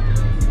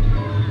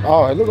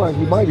 Oh, it looks like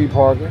he might be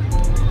parking.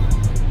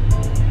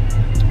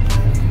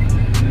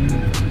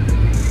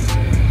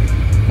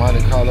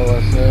 Monte Carlo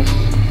SS.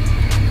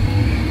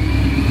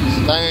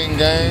 Stang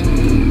gang.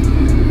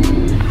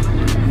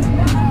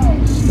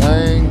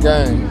 Stang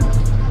gang.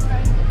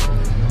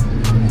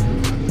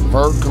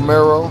 Vert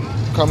Camaro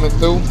coming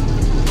through.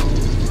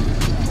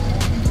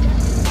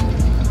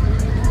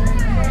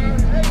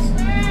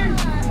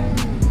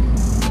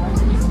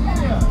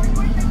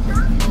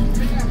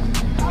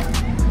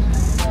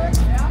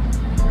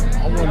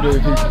 I wonder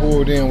if he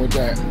pulled in with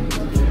that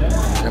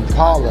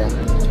Impala.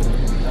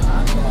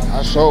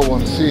 I sure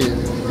want to see it.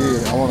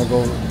 Yeah, I want to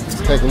go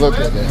take a look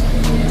at that.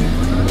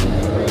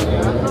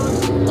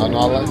 I know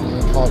I like the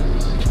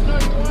Impalas.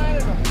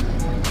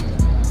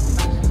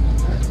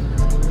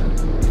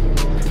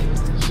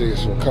 See,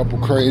 it's a couple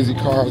crazy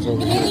cars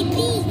over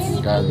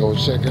here. Gotta go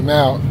check them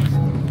out.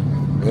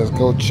 Let's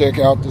go check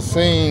out the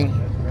scene.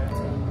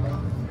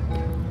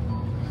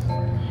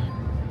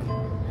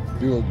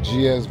 Buick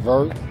GS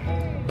Vert.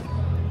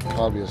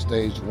 Probably a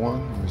stage 1.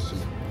 Let me see.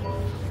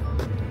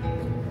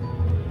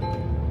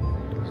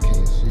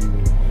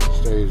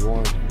 Stage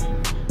 1,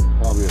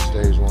 probably a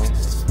stage 1.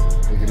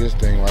 Look at this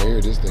thing right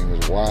here. This thing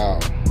is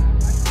wild.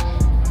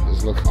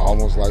 This looks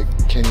almost like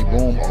Kenny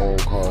Boom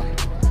old car,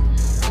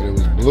 but it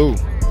was blue.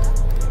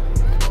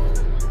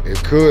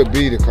 It could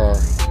be the car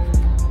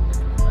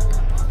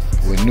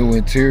with new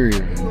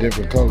interior and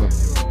different color.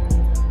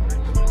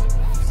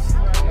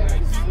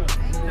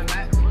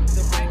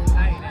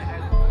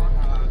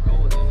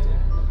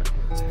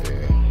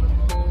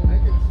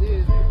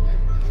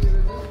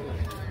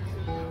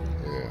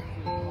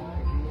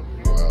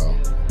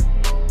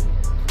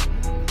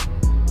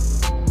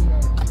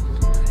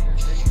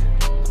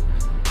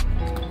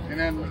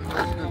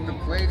 The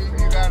plating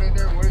you got in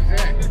there, what is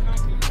that?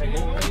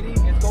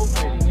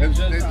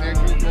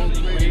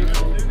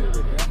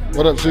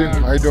 What up, C?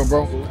 How you doing,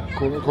 bro?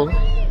 Cool, cool.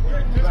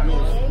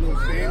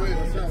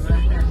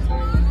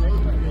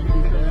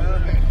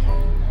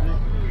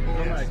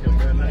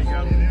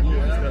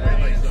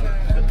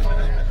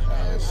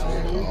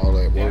 All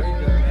that work.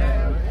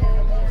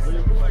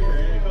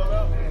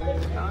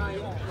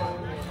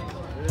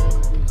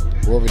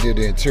 Whoever did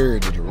the interior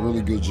did a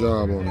really good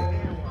job on it.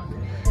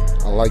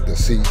 I like the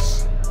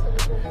seats.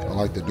 I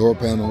like the door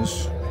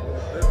panels.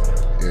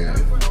 Yeah,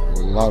 a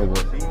lot of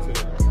work.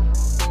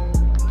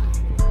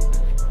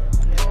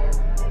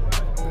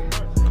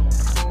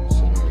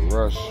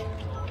 Rush,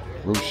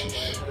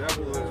 Rushish.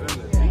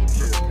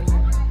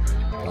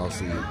 I'll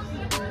see you.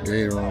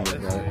 Gator on the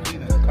back.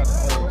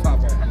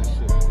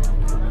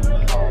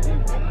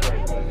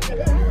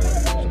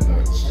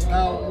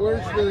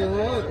 Where's the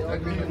roof? I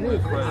mean, the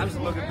roof. I'm just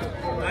looking for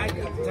I'm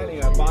telling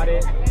you, I bought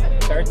it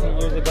 13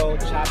 years ago,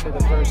 chopped it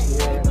the first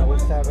year in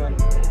 07.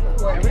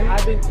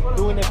 I've been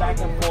doing it back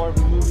and forth,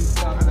 removing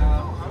stuff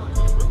now.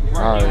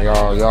 Alright,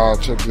 y'all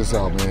check this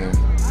out, man.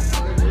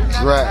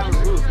 Drac.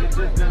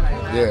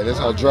 Yeah, this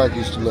how Drac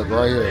used to look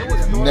right here.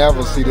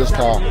 Never see this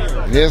car.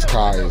 This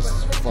car is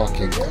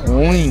fucking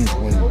clean.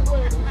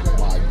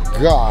 My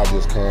God,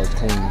 this car is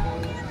clean.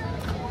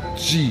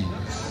 Jeez.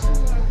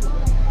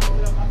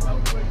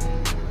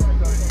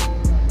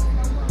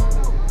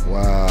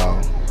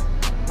 Wow.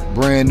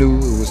 Brand new,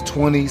 it was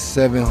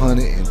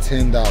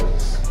 $2,710.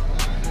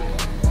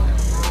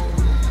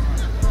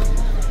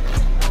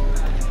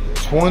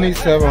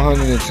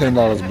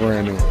 $2,710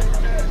 brand new.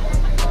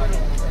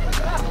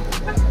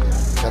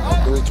 Got the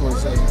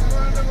 327.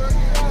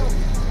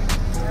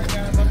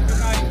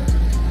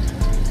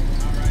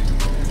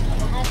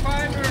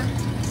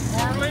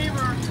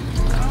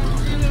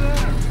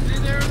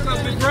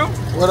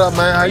 What up,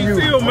 man? How you?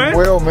 Feel, man? I'm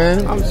well,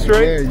 man. I'm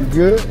straight. Yeah, you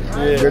good?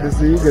 Yeah. Good to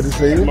see you. Good to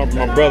see you. My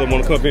brother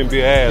want to come here and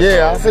be an ass.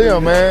 Yeah, I see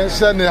him, man.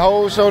 Shutting the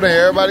whole show down.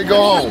 Everybody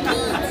go home.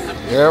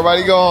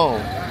 Everybody go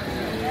home.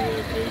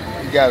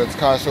 He got his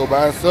car show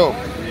by himself.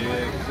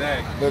 Yeah,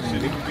 exactly.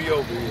 Shouldn't even be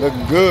over here.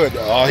 Looking good.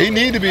 Oh, he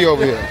need to be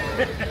over here.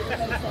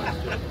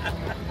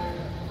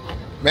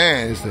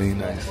 Man, this thing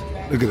nice.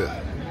 Look at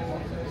that.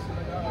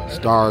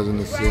 Stars in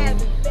the ceiling.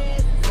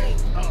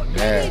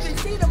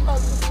 Nasty.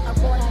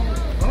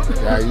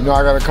 Yeah, you know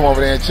I gotta come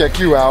over there and check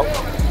you out.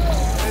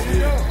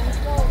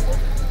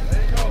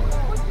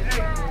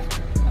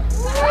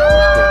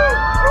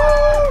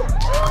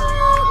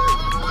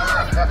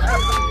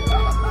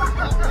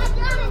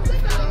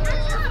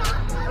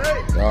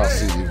 Y'all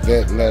see the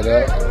vet let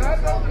up.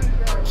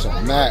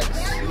 Some Max.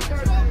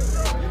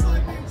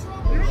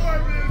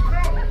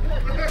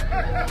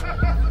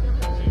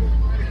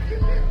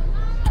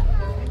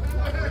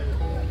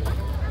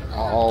 I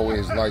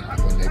always like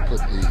when they put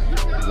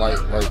the light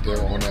right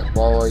there on that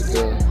bar right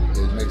there.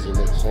 It makes it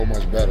look so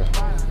much better.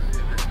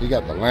 He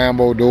got the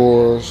Lambo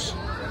doors,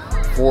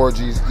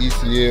 4Gs,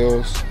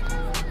 ECLs.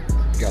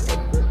 Got the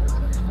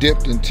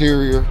dipped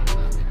interior.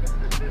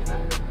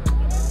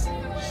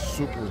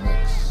 Super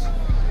nice.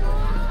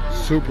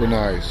 Super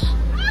nice.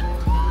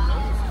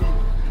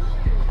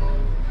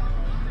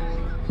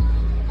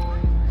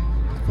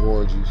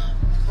 Gorgeous.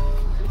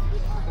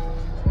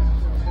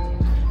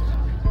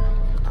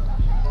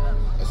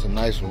 That's a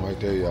nice one right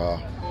there, y'all.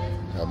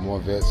 Got more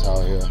vets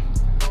out here.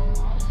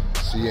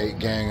 C8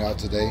 gang out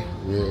today.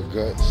 Real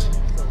guts.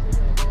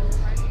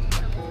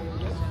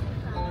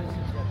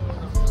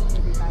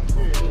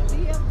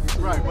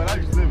 Right, but I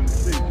used to live in the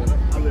city. I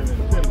live in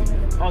Philly.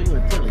 Oh, you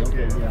in Philly?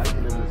 Okay, yeah, I used to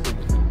live in the city.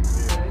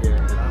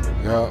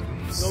 Yeah.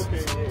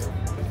 Okay,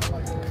 yeah.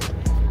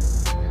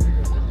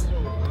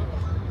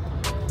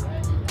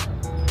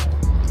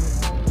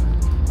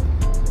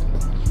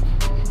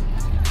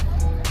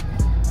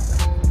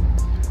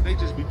 They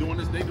just be doing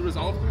this. They do this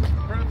often.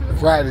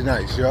 Friday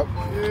nights, yep.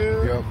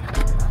 Yeah. Yep.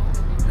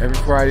 Every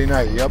Friday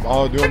night, yep.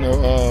 All doing the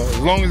as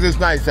long as it's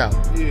nice out.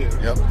 Yeah.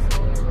 Yep.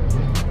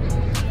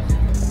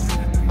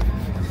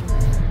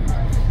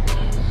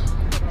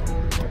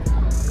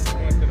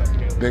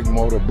 Big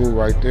motor boo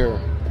right there.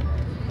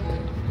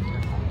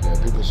 Yeah,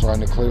 people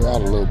starting to clear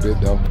out a little bit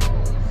though.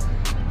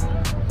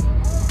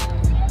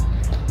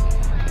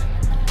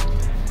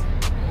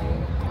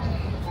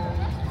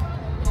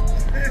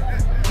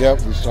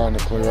 Yep, we starting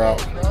to clear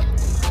out.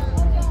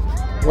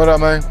 What up,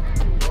 man?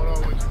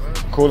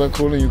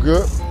 Coolin', you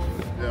good?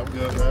 Yeah, I'm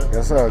good, man.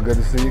 Yes, sir. Good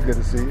to see you. Good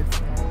to see you.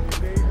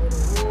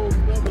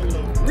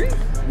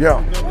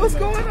 Yeah. What's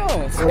going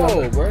on?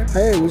 Slow, bro.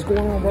 Hey, what's going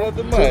on, bro?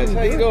 Nothing much.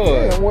 How you doing?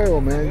 Yeah, I'm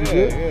well, man. You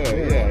good?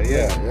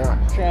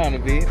 Yeah. Trying to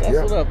be.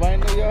 That's what up. I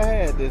didn't know y'all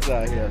had this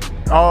out here.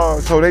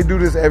 So they do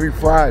this every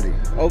Friday.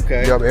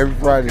 Okay. Yep, every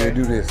Friday they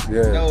do this.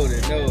 Yeah.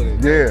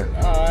 Noted. Yeah.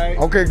 All right.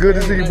 Okay, good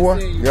to see you, boy.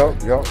 Yep.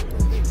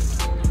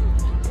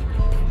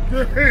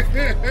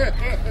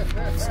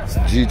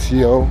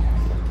 GTO.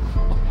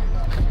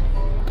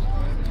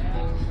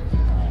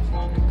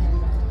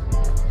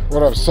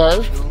 What up,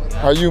 sir?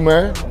 How you,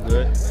 man? I'm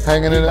good.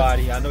 Hanging in there?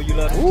 I know you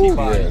love the Ooh,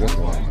 T-body. yeah, that's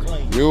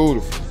one.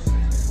 Beautiful.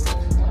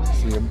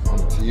 See him on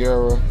the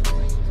Tierra,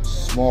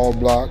 small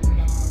block,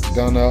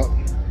 done up.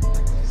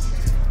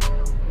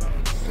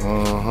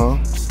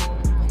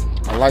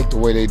 I like the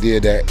way they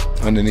did that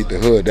underneath the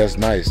hood. That's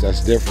nice.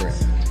 That's different.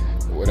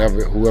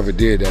 Whoever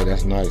did that,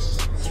 that's nice.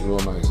 It's real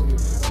nice.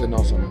 Sitting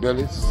on some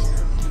billets,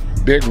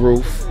 big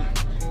roof,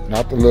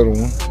 not the little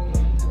one.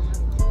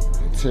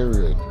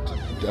 Interior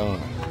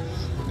done.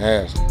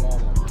 Nasty.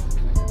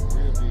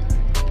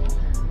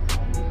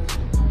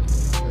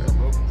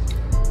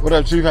 What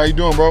up, Chief? How you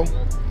doing, bro? Got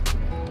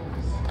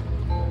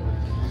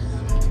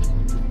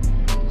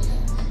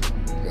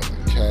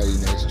the caddy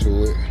next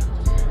to it.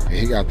 And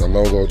he got the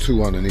logo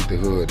too underneath the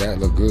hood. That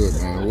look good,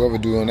 man. Whoever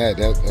doing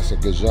that's a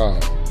good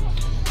job.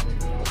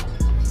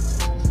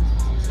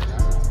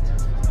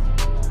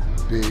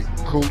 Big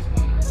coupe.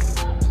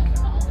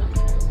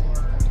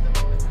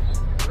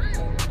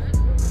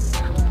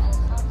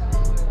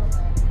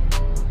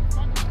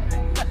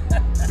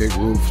 Big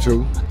roof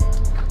too.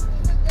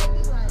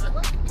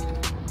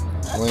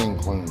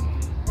 Clean.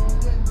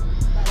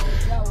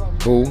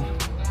 Boo.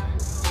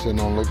 Sitting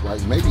on look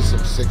like maybe some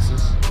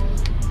 6s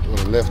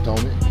with a lift on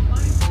it.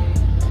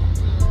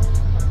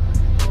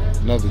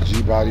 Another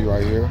G-body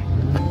right here.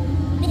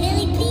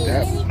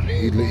 That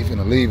he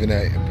finna leave in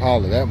that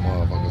Impala. That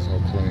motherfucker's so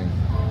clean.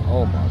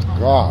 Oh my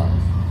God.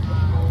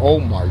 Oh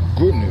my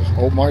goodness.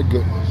 Oh my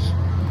goodness.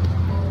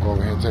 Go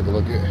over here and take a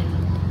look at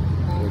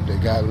what they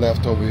got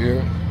left over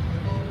here.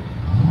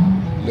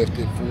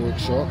 Lifted forward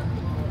truck.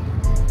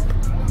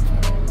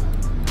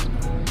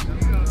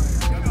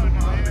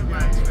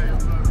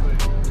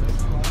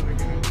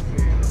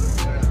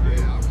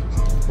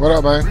 What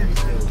up, man?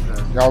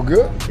 Y'all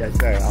good? Yes,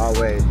 sir.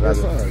 Always,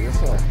 brother. Yes,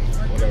 sir.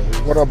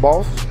 What up,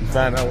 boss? You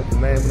find out what the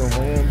name of the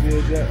Rams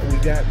is that we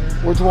got,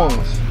 man? Which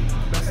ones?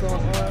 That's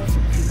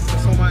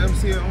on my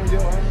MCL on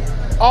your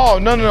Oh,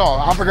 no.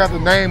 I forgot the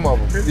name of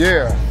them.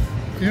 Yeah.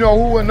 You know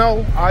who would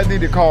know? I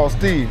need to call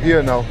Steve.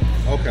 He'll know.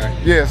 Okay.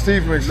 Yeah,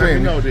 Steve from Extreme. Let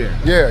me know then.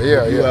 Yeah.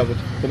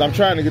 Because I'm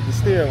trying to get the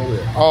steering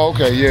wheel. Oh,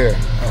 okay, yeah.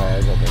 All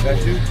right, okay.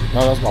 That's you?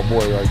 No, that's my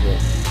boy right there.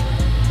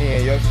 He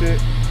ain't your shit?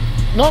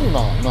 No. Oh,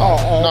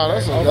 No,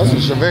 okay. that's a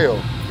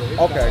Chevelle.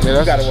 Okay. Yeah,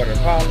 You got it, what, an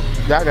Impala?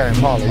 Yeah, I got an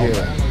Impala, yeah. Okay.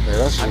 Yeah,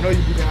 that's I know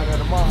you be down there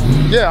tomorrow.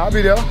 Yeah, I'll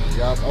be there.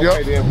 Yep.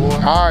 Okay, then, boy.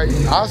 All right,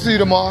 I'll see you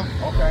tomorrow.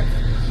 Okay.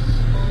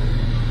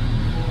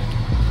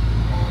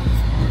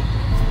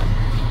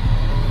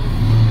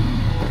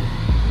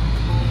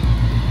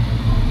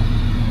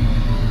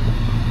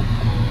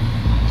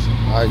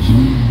 Nice.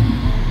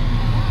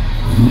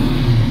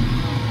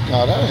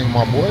 Nah, that ain't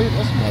my boy.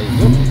 That's somebody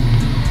different.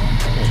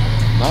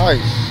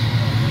 Nice.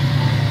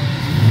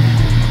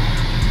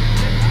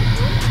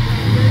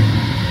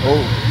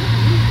 Oh,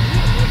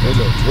 they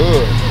look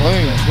good.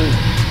 Clean, too.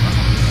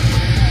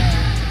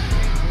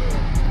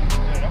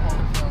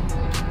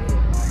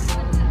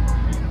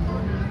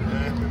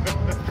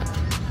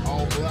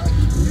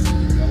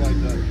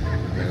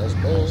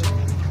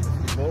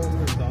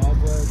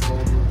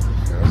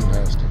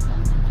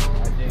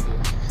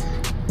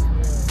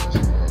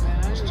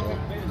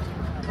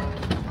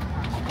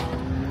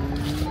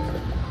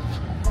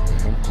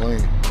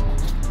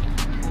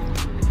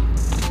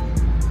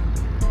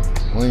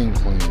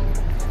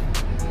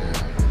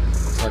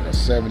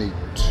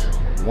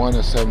 1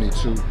 of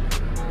 72.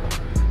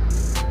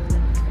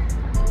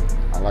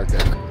 I like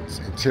that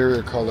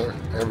interior color,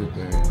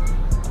 everything.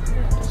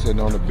 Sitting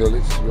on the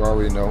billets, you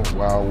already know,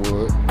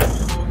 wildwood.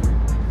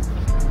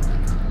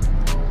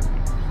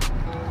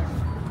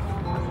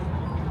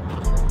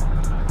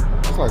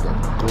 It's like a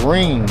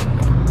green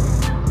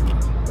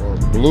or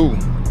blue.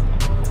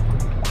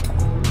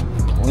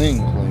 Clean.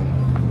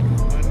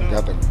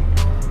 Got the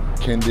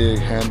Kendig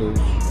handles.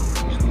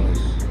 It's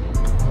nice.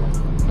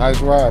 Nice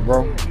ride,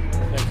 bro. Yep.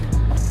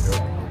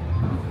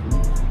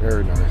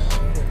 Very nice.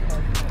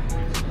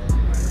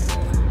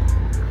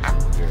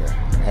 Yeah,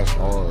 that's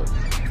hard.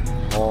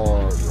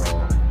 Hard,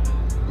 y'all.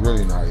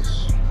 Really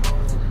nice.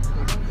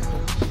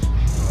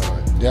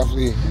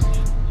 Definitely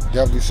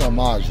something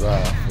I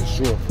drive, for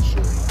sure.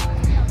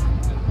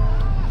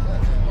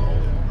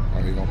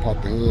 Are you gonna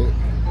pop the hood?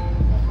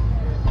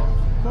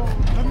 So,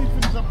 let me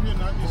finish up here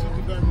now. You see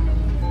the guy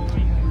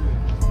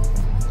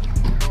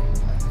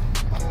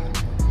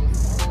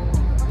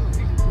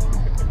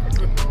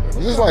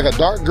Is this like a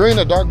dark green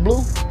or dark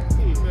blue? It's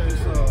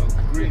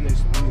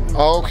greenish blue.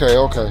 Oh, okay.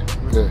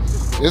 Yeah.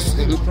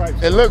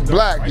 It looked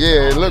black.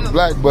 Yeah, it looked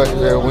black, but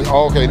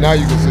okay, now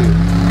you can see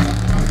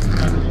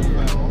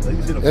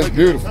it. It's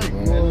beautiful,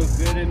 man.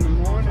 Good in the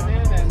morning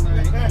and at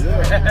night.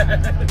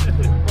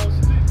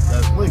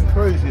 That's way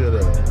crazier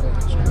though.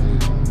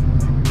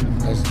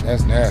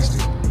 That's nasty.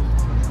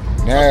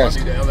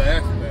 Nasty.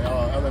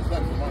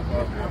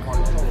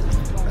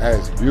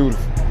 That's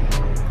beautiful.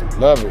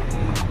 Love it.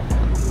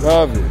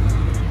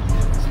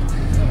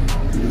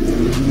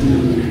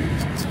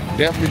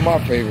 Definitely my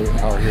favorite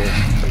out here,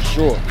 for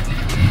sure.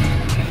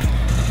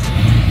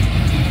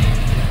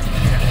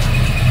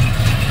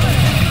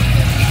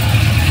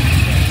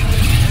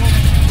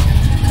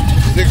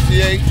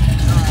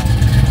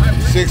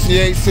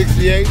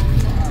 '68,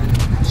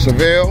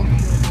 Chevelle.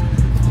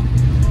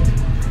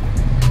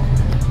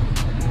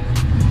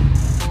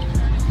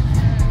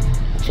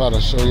 Try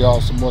to show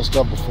y'all some more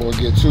stuff before it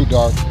get too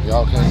dark.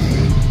 Y'all can't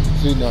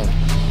see nothing.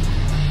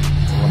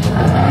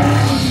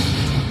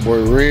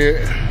 Boy,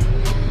 red.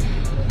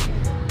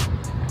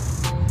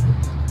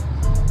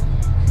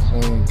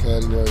 Clean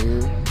caddy right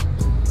here.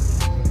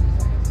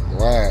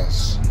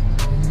 Glass.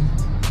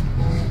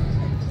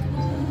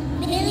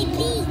 Yeah.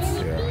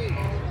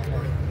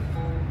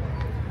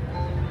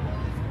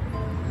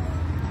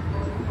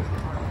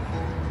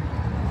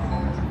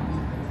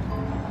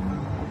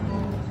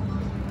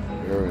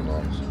 Very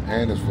nice.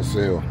 And it's for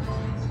sale.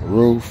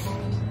 Roof.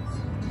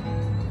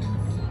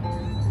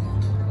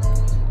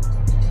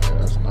 Yeah,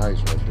 that's nice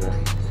right there.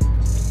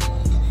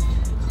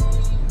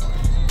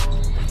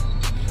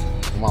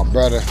 My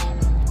brother,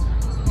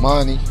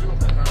 Money.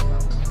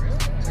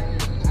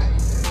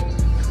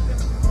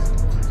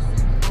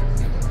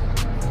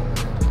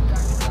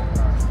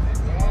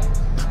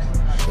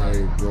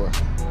 Shade door.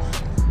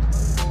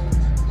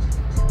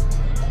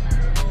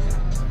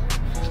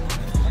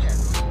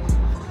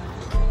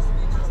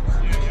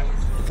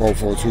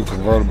 .442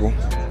 convertible.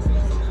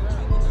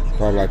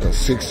 Probably like a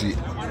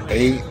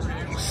 68,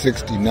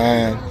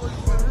 69.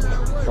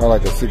 Probably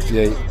like a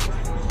 68.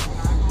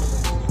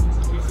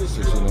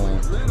 69.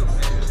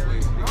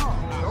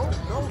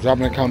 Drop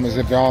in the comments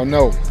if y'all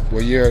know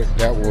what year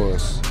that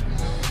was.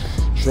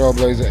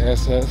 Trailblazer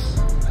SS.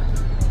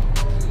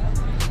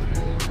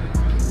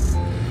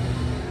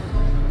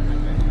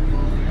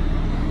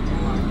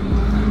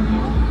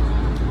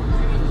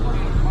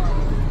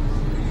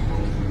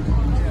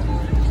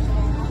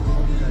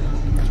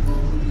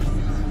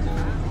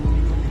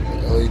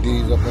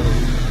 LEDs up in it.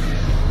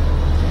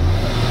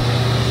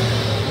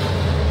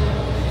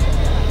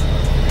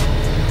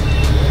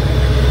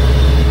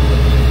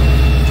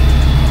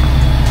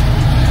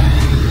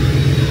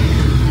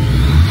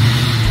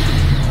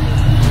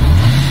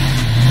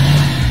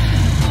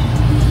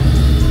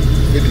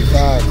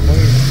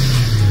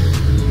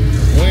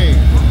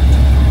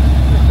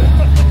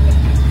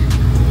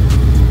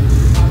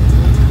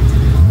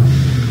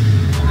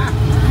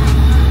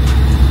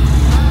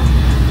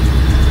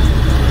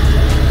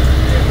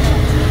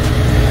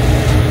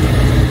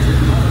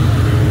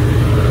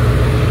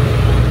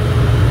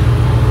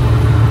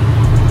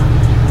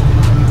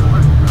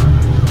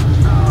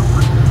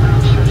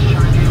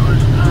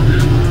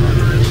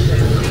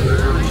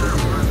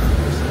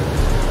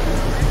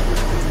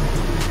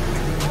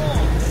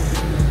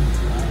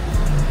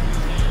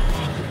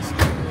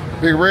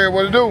 Big Red,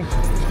 what it do?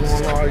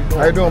 What's going on?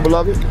 How you doing,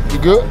 beloved? You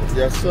good?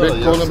 Yes, sir.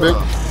 Big, cool, and big.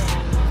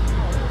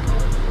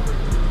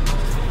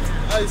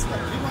 Hey, you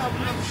have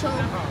another show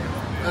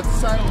at the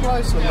same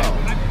price or no?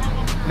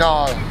 No,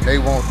 they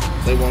won't.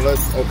 They won't let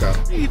us? Okay.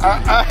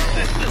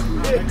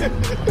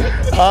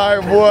 All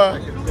right, boy.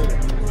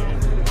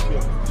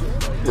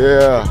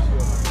 Yeah.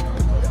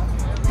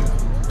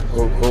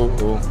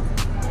 Oh.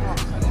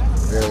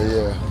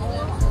 Yeah.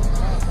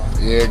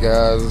 Yeah,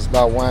 guys, it's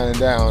about winding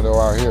down though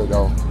out here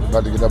though.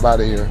 About to get up out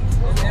of here.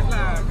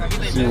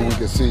 See what we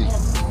can see.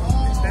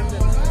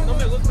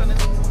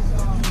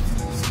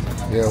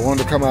 Yeah, I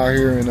wanted to come out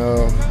here and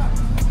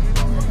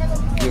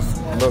get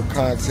some little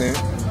content.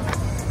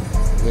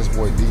 This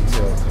boy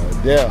details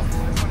right there.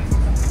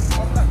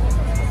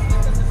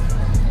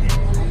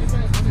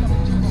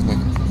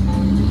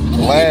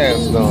 Glass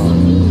done.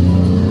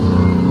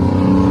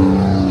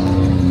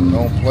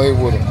 Don't play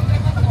with him.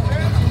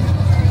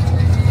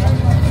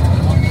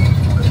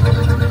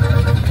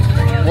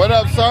 What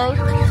up, sir?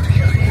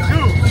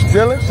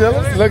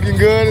 Chillin'. Looking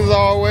good as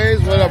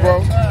always. What up,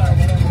 bro?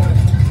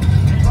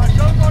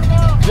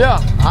 Yeah,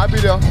 I'll be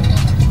there.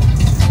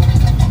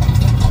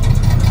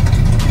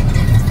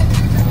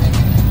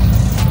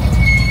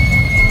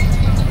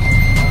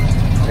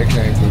 They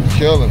came through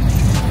killing,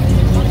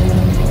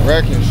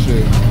 wrecking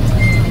shit.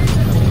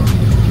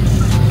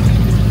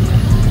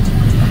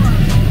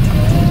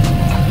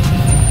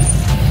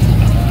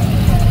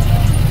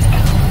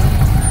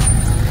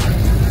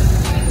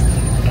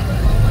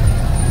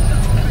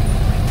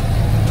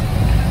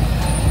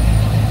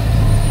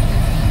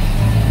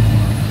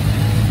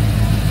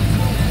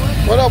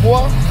 What up,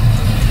 boy?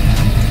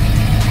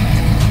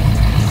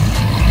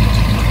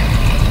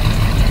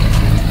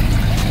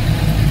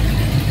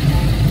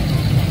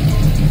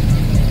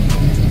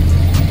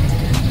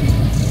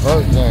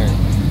 Vert game.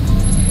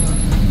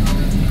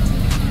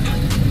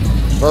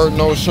 Vert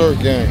no shirt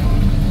game.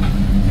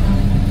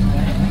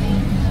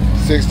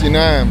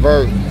 69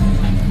 Vert.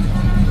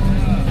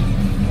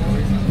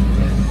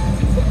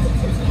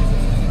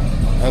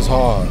 That's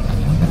hard.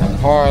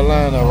 Hard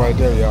lineup right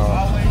there, y'all.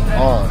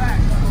 Hard.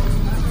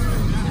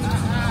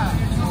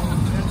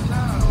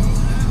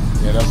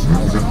 Yeah, that's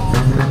a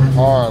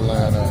hard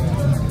lineup.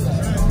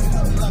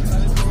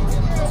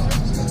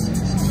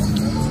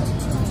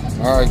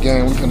 All right,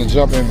 gang, we're gonna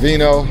jump in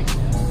Vino,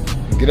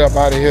 get up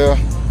out of here.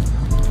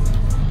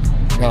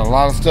 Got a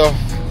lot of stuff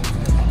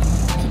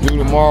to do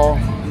tomorrow.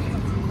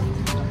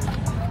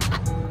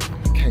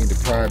 Can't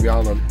deprive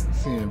y'all of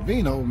seeing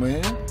Vino,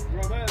 man.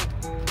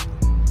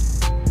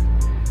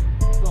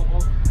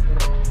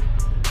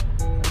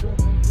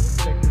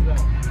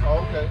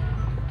 Oh, okay.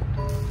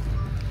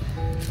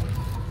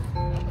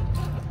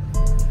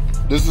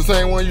 This the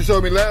same one you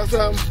showed me last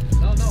time?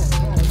 No.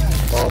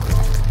 Okay.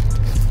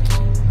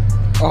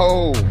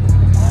 Oh,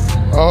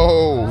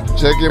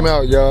 check him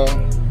out, y'all.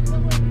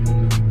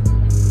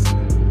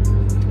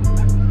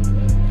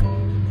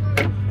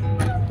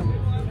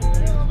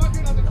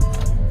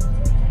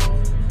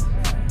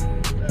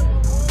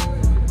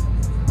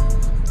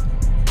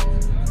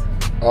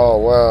 Oh,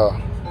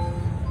 wow.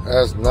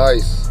 That's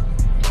nice.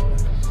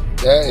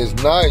 That is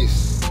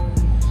nice.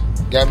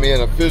 Got me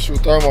an official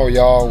thermo,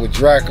 y'all, with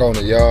Drac on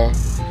it, y'all.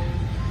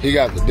 He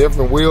got the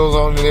different wheels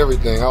on it and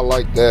everything. I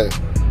like that.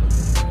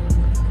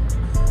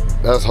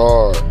 That's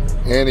hard.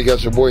 And he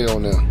got your boy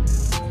on there.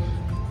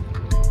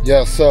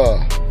 Yes, sir.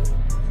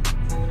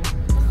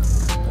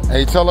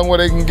 Hey, tell them where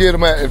they can get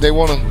them at if they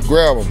want to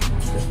grab them.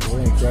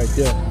 Link right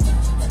there.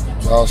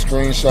 Y'all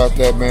screenshot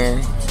that,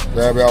 man.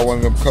 Grab y'all one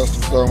of them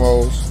custom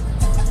thermos.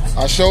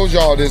 I showed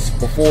y'all this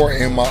before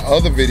in my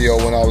other video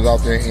when I was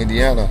out there in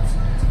Indiana.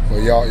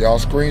 But y'all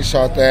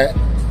screenshot that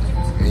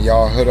and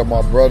y'all hit up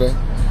my brother.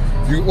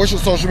 What's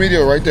your social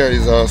media right there?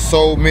 Is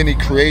so many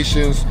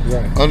creations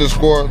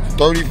underscore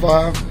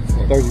 35?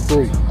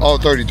 33. Oh,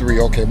 33.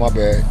 Okay, my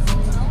bad.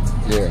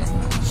 Yeah.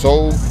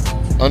 So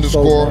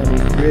underscore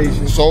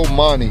So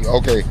Money.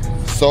 Okay.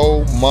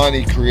 So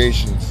Money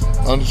Creations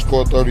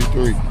underscore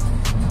 33.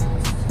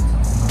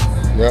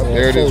 Yep,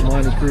 there it is. So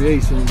Money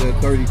Creations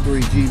at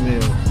 33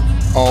 Gmail.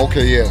 Oh,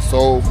 okay, yeah.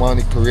 So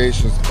Money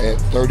Creations at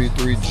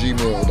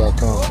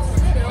 33gmail.com.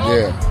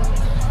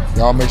 Yeah.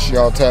 Y'all make sure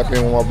y'all tap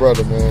in with my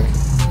brother, man.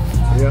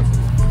 Yep.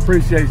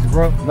 Appreciate you,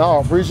 bro. No,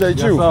 appreciate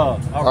you. All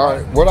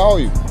right. What are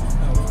you?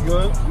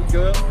 Good.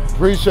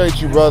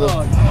 Appreciate you, brother. You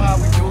know how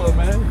we do it,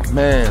 man.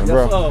 Man,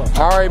 bro.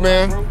 All right,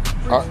 man.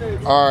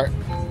 All right.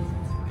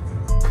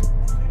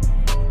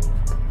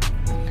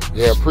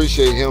 Yeah,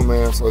 appreciate him,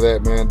 man, for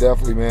that, man.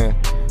 Definitely, man.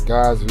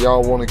 Guys, if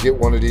y'all want to get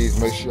one of these,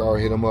 make sure y'all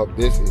hit him up.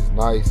 This is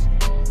nice.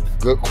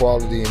 Good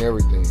quality and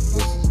everything. This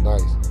is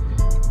nice.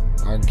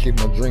 I can keep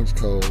my drinks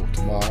cold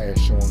tomorrow at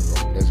Show and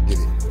Go. Let's get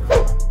it.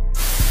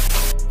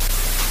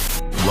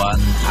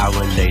 1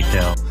 hour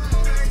later.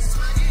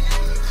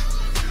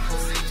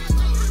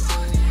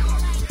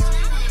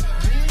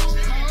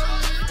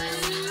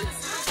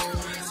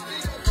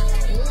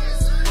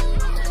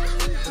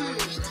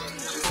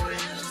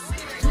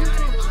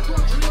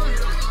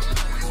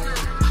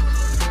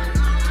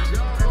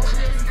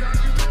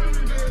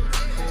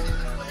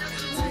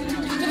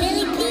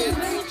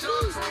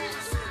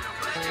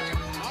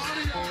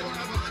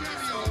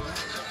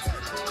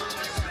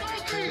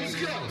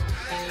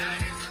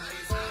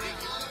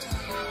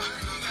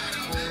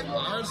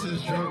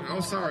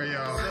 I'm sorry,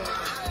 y'all.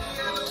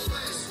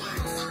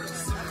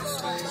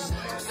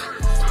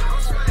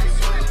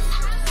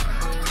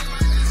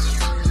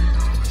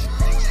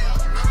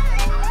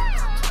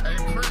 Hey,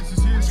 Prince, you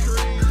see the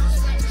screen?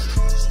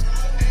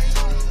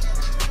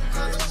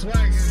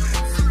 Swaggin'.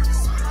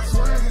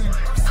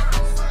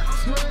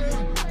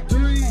 3,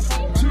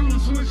 2,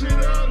 switch it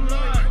up.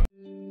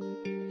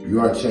 You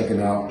are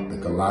checking out the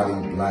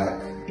GALAUDI Black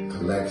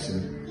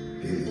Collection,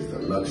 the is the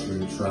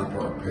luxury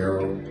Trapper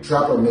apparel.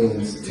 Trapper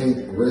means take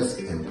risk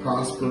and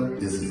prosper.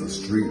 This is a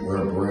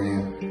streetwear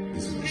brand.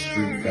 This is a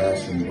street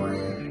fashion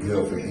brand.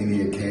 Built for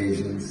any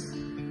occasions,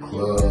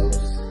 clubs,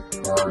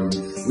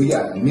 parties. We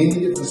got many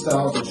different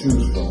styles to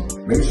choose from.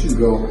 Make sure you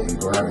go and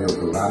grab your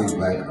GALAUDI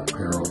Black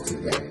apparel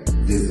today.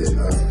 Visit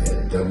us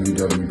at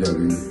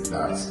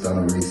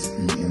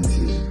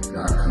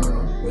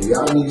www.stunnerisent.com. When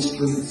you're out in these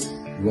streets,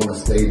 you want to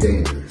stay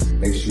dangerous.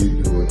 Make sure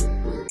you do it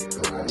with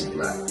GALAUDI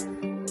Black.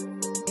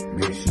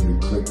 Make sure you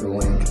click the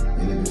link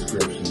in the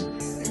description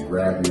and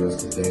grab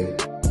yours today.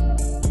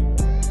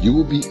 You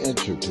will be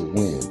entered to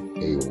win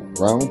a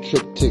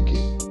round-trip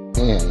ticket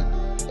and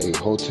a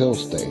hotel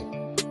stay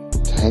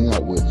to hang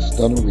out with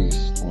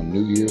Stunneris on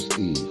New Year's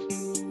Eve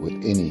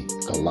with any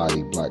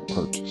GALAUDI Black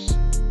purchase.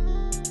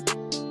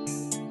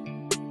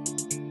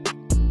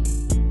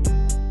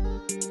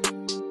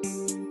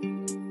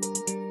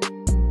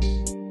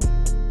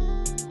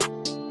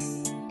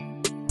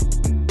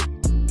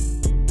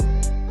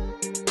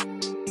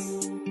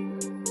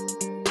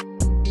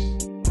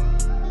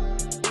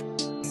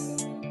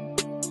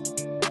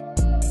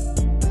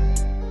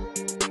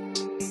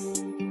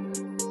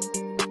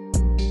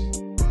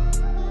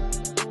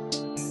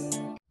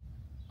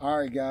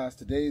 Alright guys,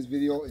 today's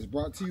video is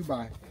brought to you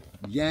by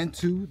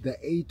UNCUT, the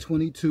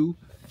A22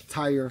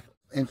 tire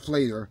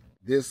inflator.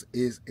 This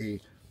is a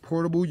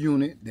portable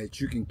unit that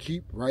you can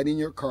keep right in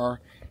your car.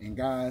 And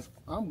guys,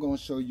 I'm going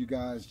to show you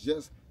guys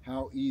just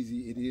how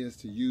easy it is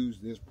to use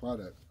this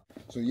product.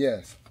 So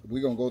yes,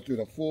 we're going to go through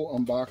the full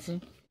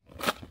unboxing.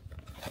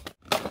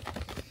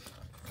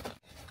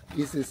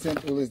 It's as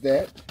simple as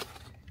that.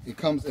 It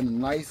comes in a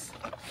nice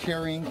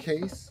carrying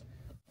case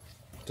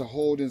to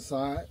hold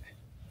inside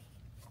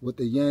with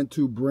the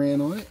UNCUT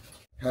brand on it.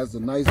 Has a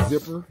nice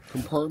zipper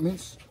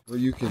compartments where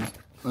you can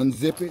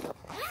unzip it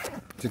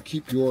to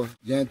keep your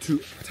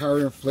UNCUT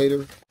tire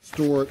inflator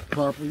stored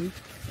properly.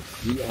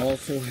 We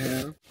also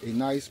have a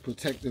nice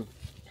protective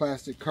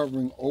plastic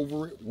covering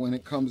over it when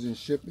it comes in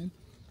shipping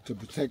to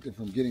protect it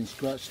from getting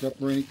scratched up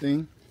or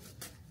anything.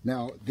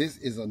 Now this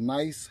is a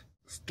nice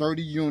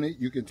sturdy unit.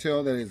 You can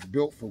tell that it's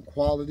built from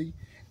quality,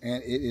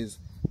 and it is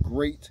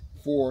great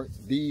for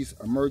these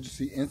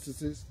emergency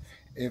instances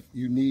if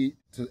you need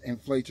to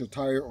inflate your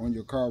tire on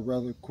your car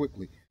rather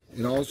quickly.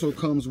 It also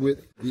comes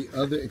with the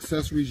other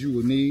accessories you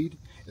will need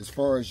as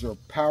far as your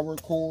power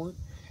cord,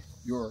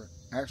 your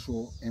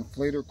actual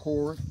inflator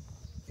cord.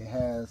 It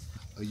has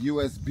a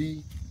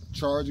USB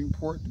charging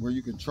port where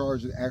you can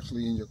charge it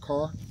actually in your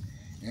car.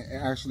 And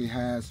it actually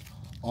has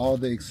all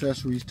the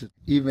accessories to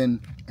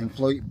even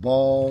inflate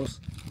balls.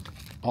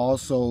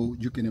 Also,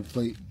 you can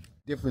inflate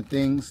different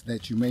things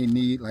that you may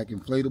need, like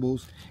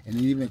inflatables, and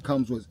it even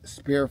comes with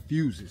spare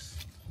fuses.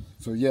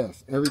 So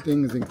yes,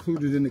 everything is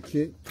included in the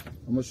kit.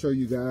 I'm going to show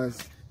you guys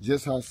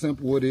just how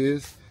simple it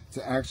is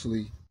to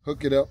actually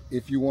hook it up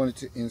if you wanted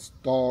to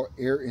install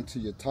air into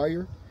your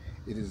tire.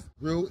 It is a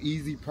real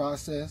easy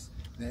process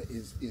that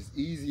is as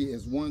easy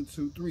as 1,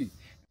 2, 3.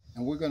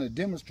 And we're going to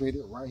demonstrate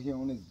it right here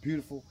on this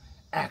beautiful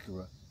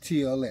Acura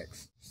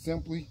TLX.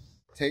 Simply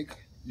take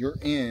your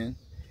end,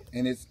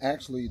 and it's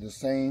actually the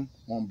same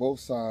on both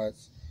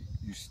sides.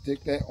 You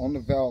stick that on the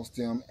valve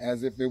stem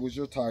as if it was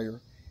your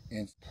tire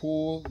and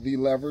pull the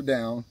lever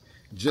down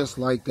just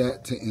like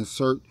that to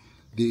insert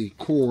the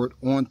cord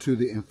onto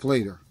the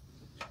inflator.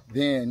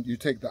 Then you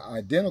take the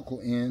identical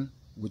end,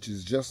 which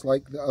is just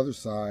like the other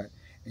side,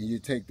 and you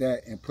take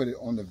that and put it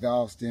on the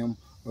valve stem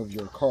of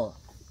your car.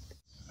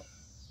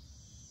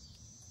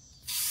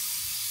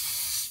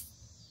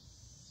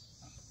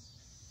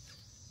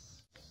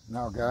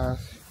 Now guys,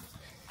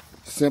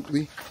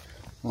 simply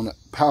want to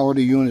power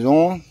the unit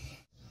on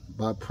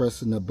by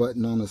pressing the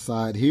button on the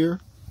side here.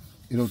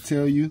 It'll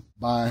tell you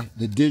by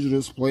the digital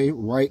display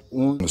right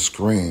on the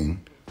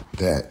screen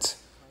that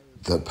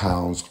the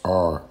pounds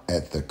are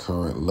at the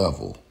current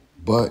level,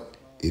 but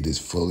it is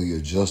fully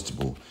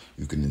adjustable.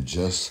 You can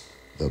adjust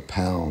the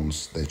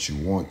pounds that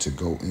you want to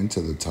go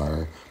into the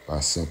tire by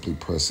simply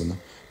pressing a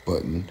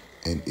button,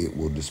 and it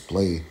will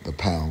display the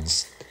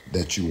pounds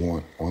that you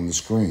want on the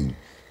screen.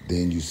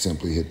 Then you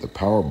simply hit the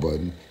power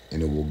button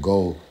and it will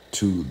go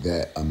to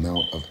that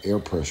amount of air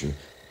pressure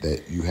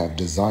that you have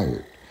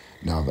desired.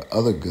 Now the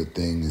other good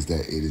thing is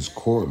that it is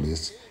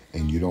cordless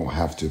and you don't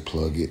have to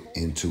plug it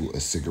into a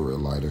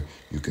cigarette lighter.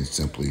 You can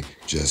simply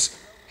just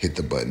hit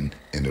the button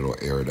and it'll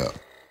air it up.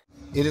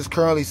 It is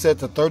currently set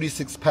to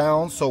 36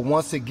 pounds, so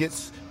once it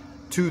gets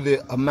to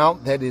the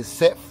amount that is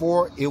set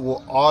for, it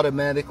will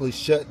automatically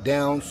shut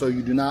down so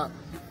you do not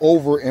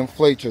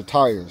overinflate your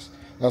tires.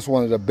 That's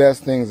one of the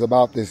best things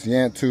about this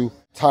UNCUT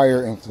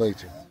tire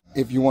inflator.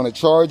 If you want to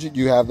charge it,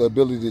 you have the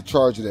ability to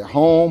charge it at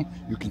home.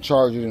 You can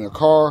charge it in a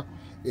car.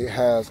 It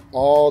has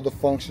all the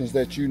functions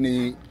that you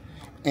need.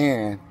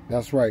 And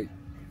that's right,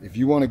 if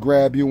you want to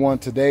grab you one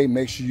today,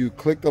 make sure you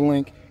click the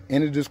link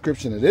in the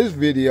description of this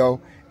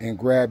video and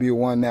grab you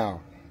one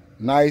now.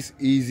 Nice,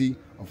 easy,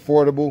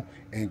 affordable,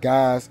 and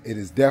guys, it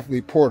is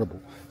definitely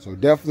portable. So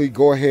definitely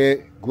go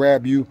ahead,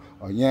 grab you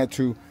a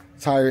UNCUT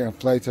tire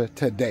inflator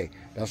today.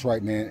 That's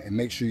right, man. And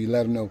make sure you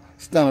let them know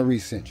Stunner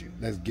Reese sent you.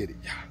 Let's get it,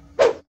 y'all.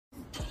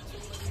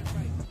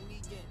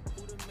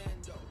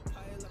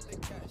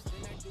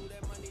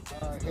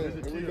 Here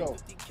we go.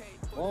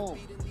 Boom.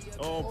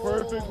 Oh,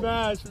 perfect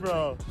match,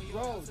 bro.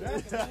 Bro,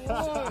 that's the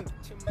one.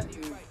 That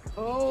is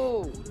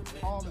cold.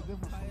 All the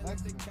different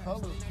selections and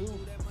colors, too.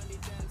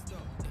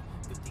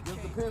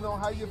 Just depends on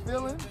how you're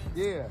feeling.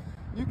 Yeah.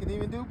 You can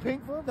even do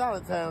pink for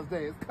Valentine's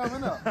Day. It's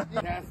coming up.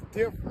 That's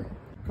different.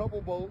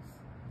 Couple bolts,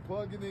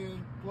 plug it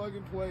in, plug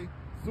and play.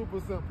 Super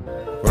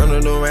simple.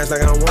 Run the racks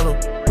like I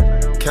want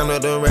them. Count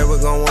up the red, we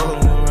gon'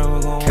 want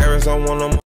them. Carrots, I want them.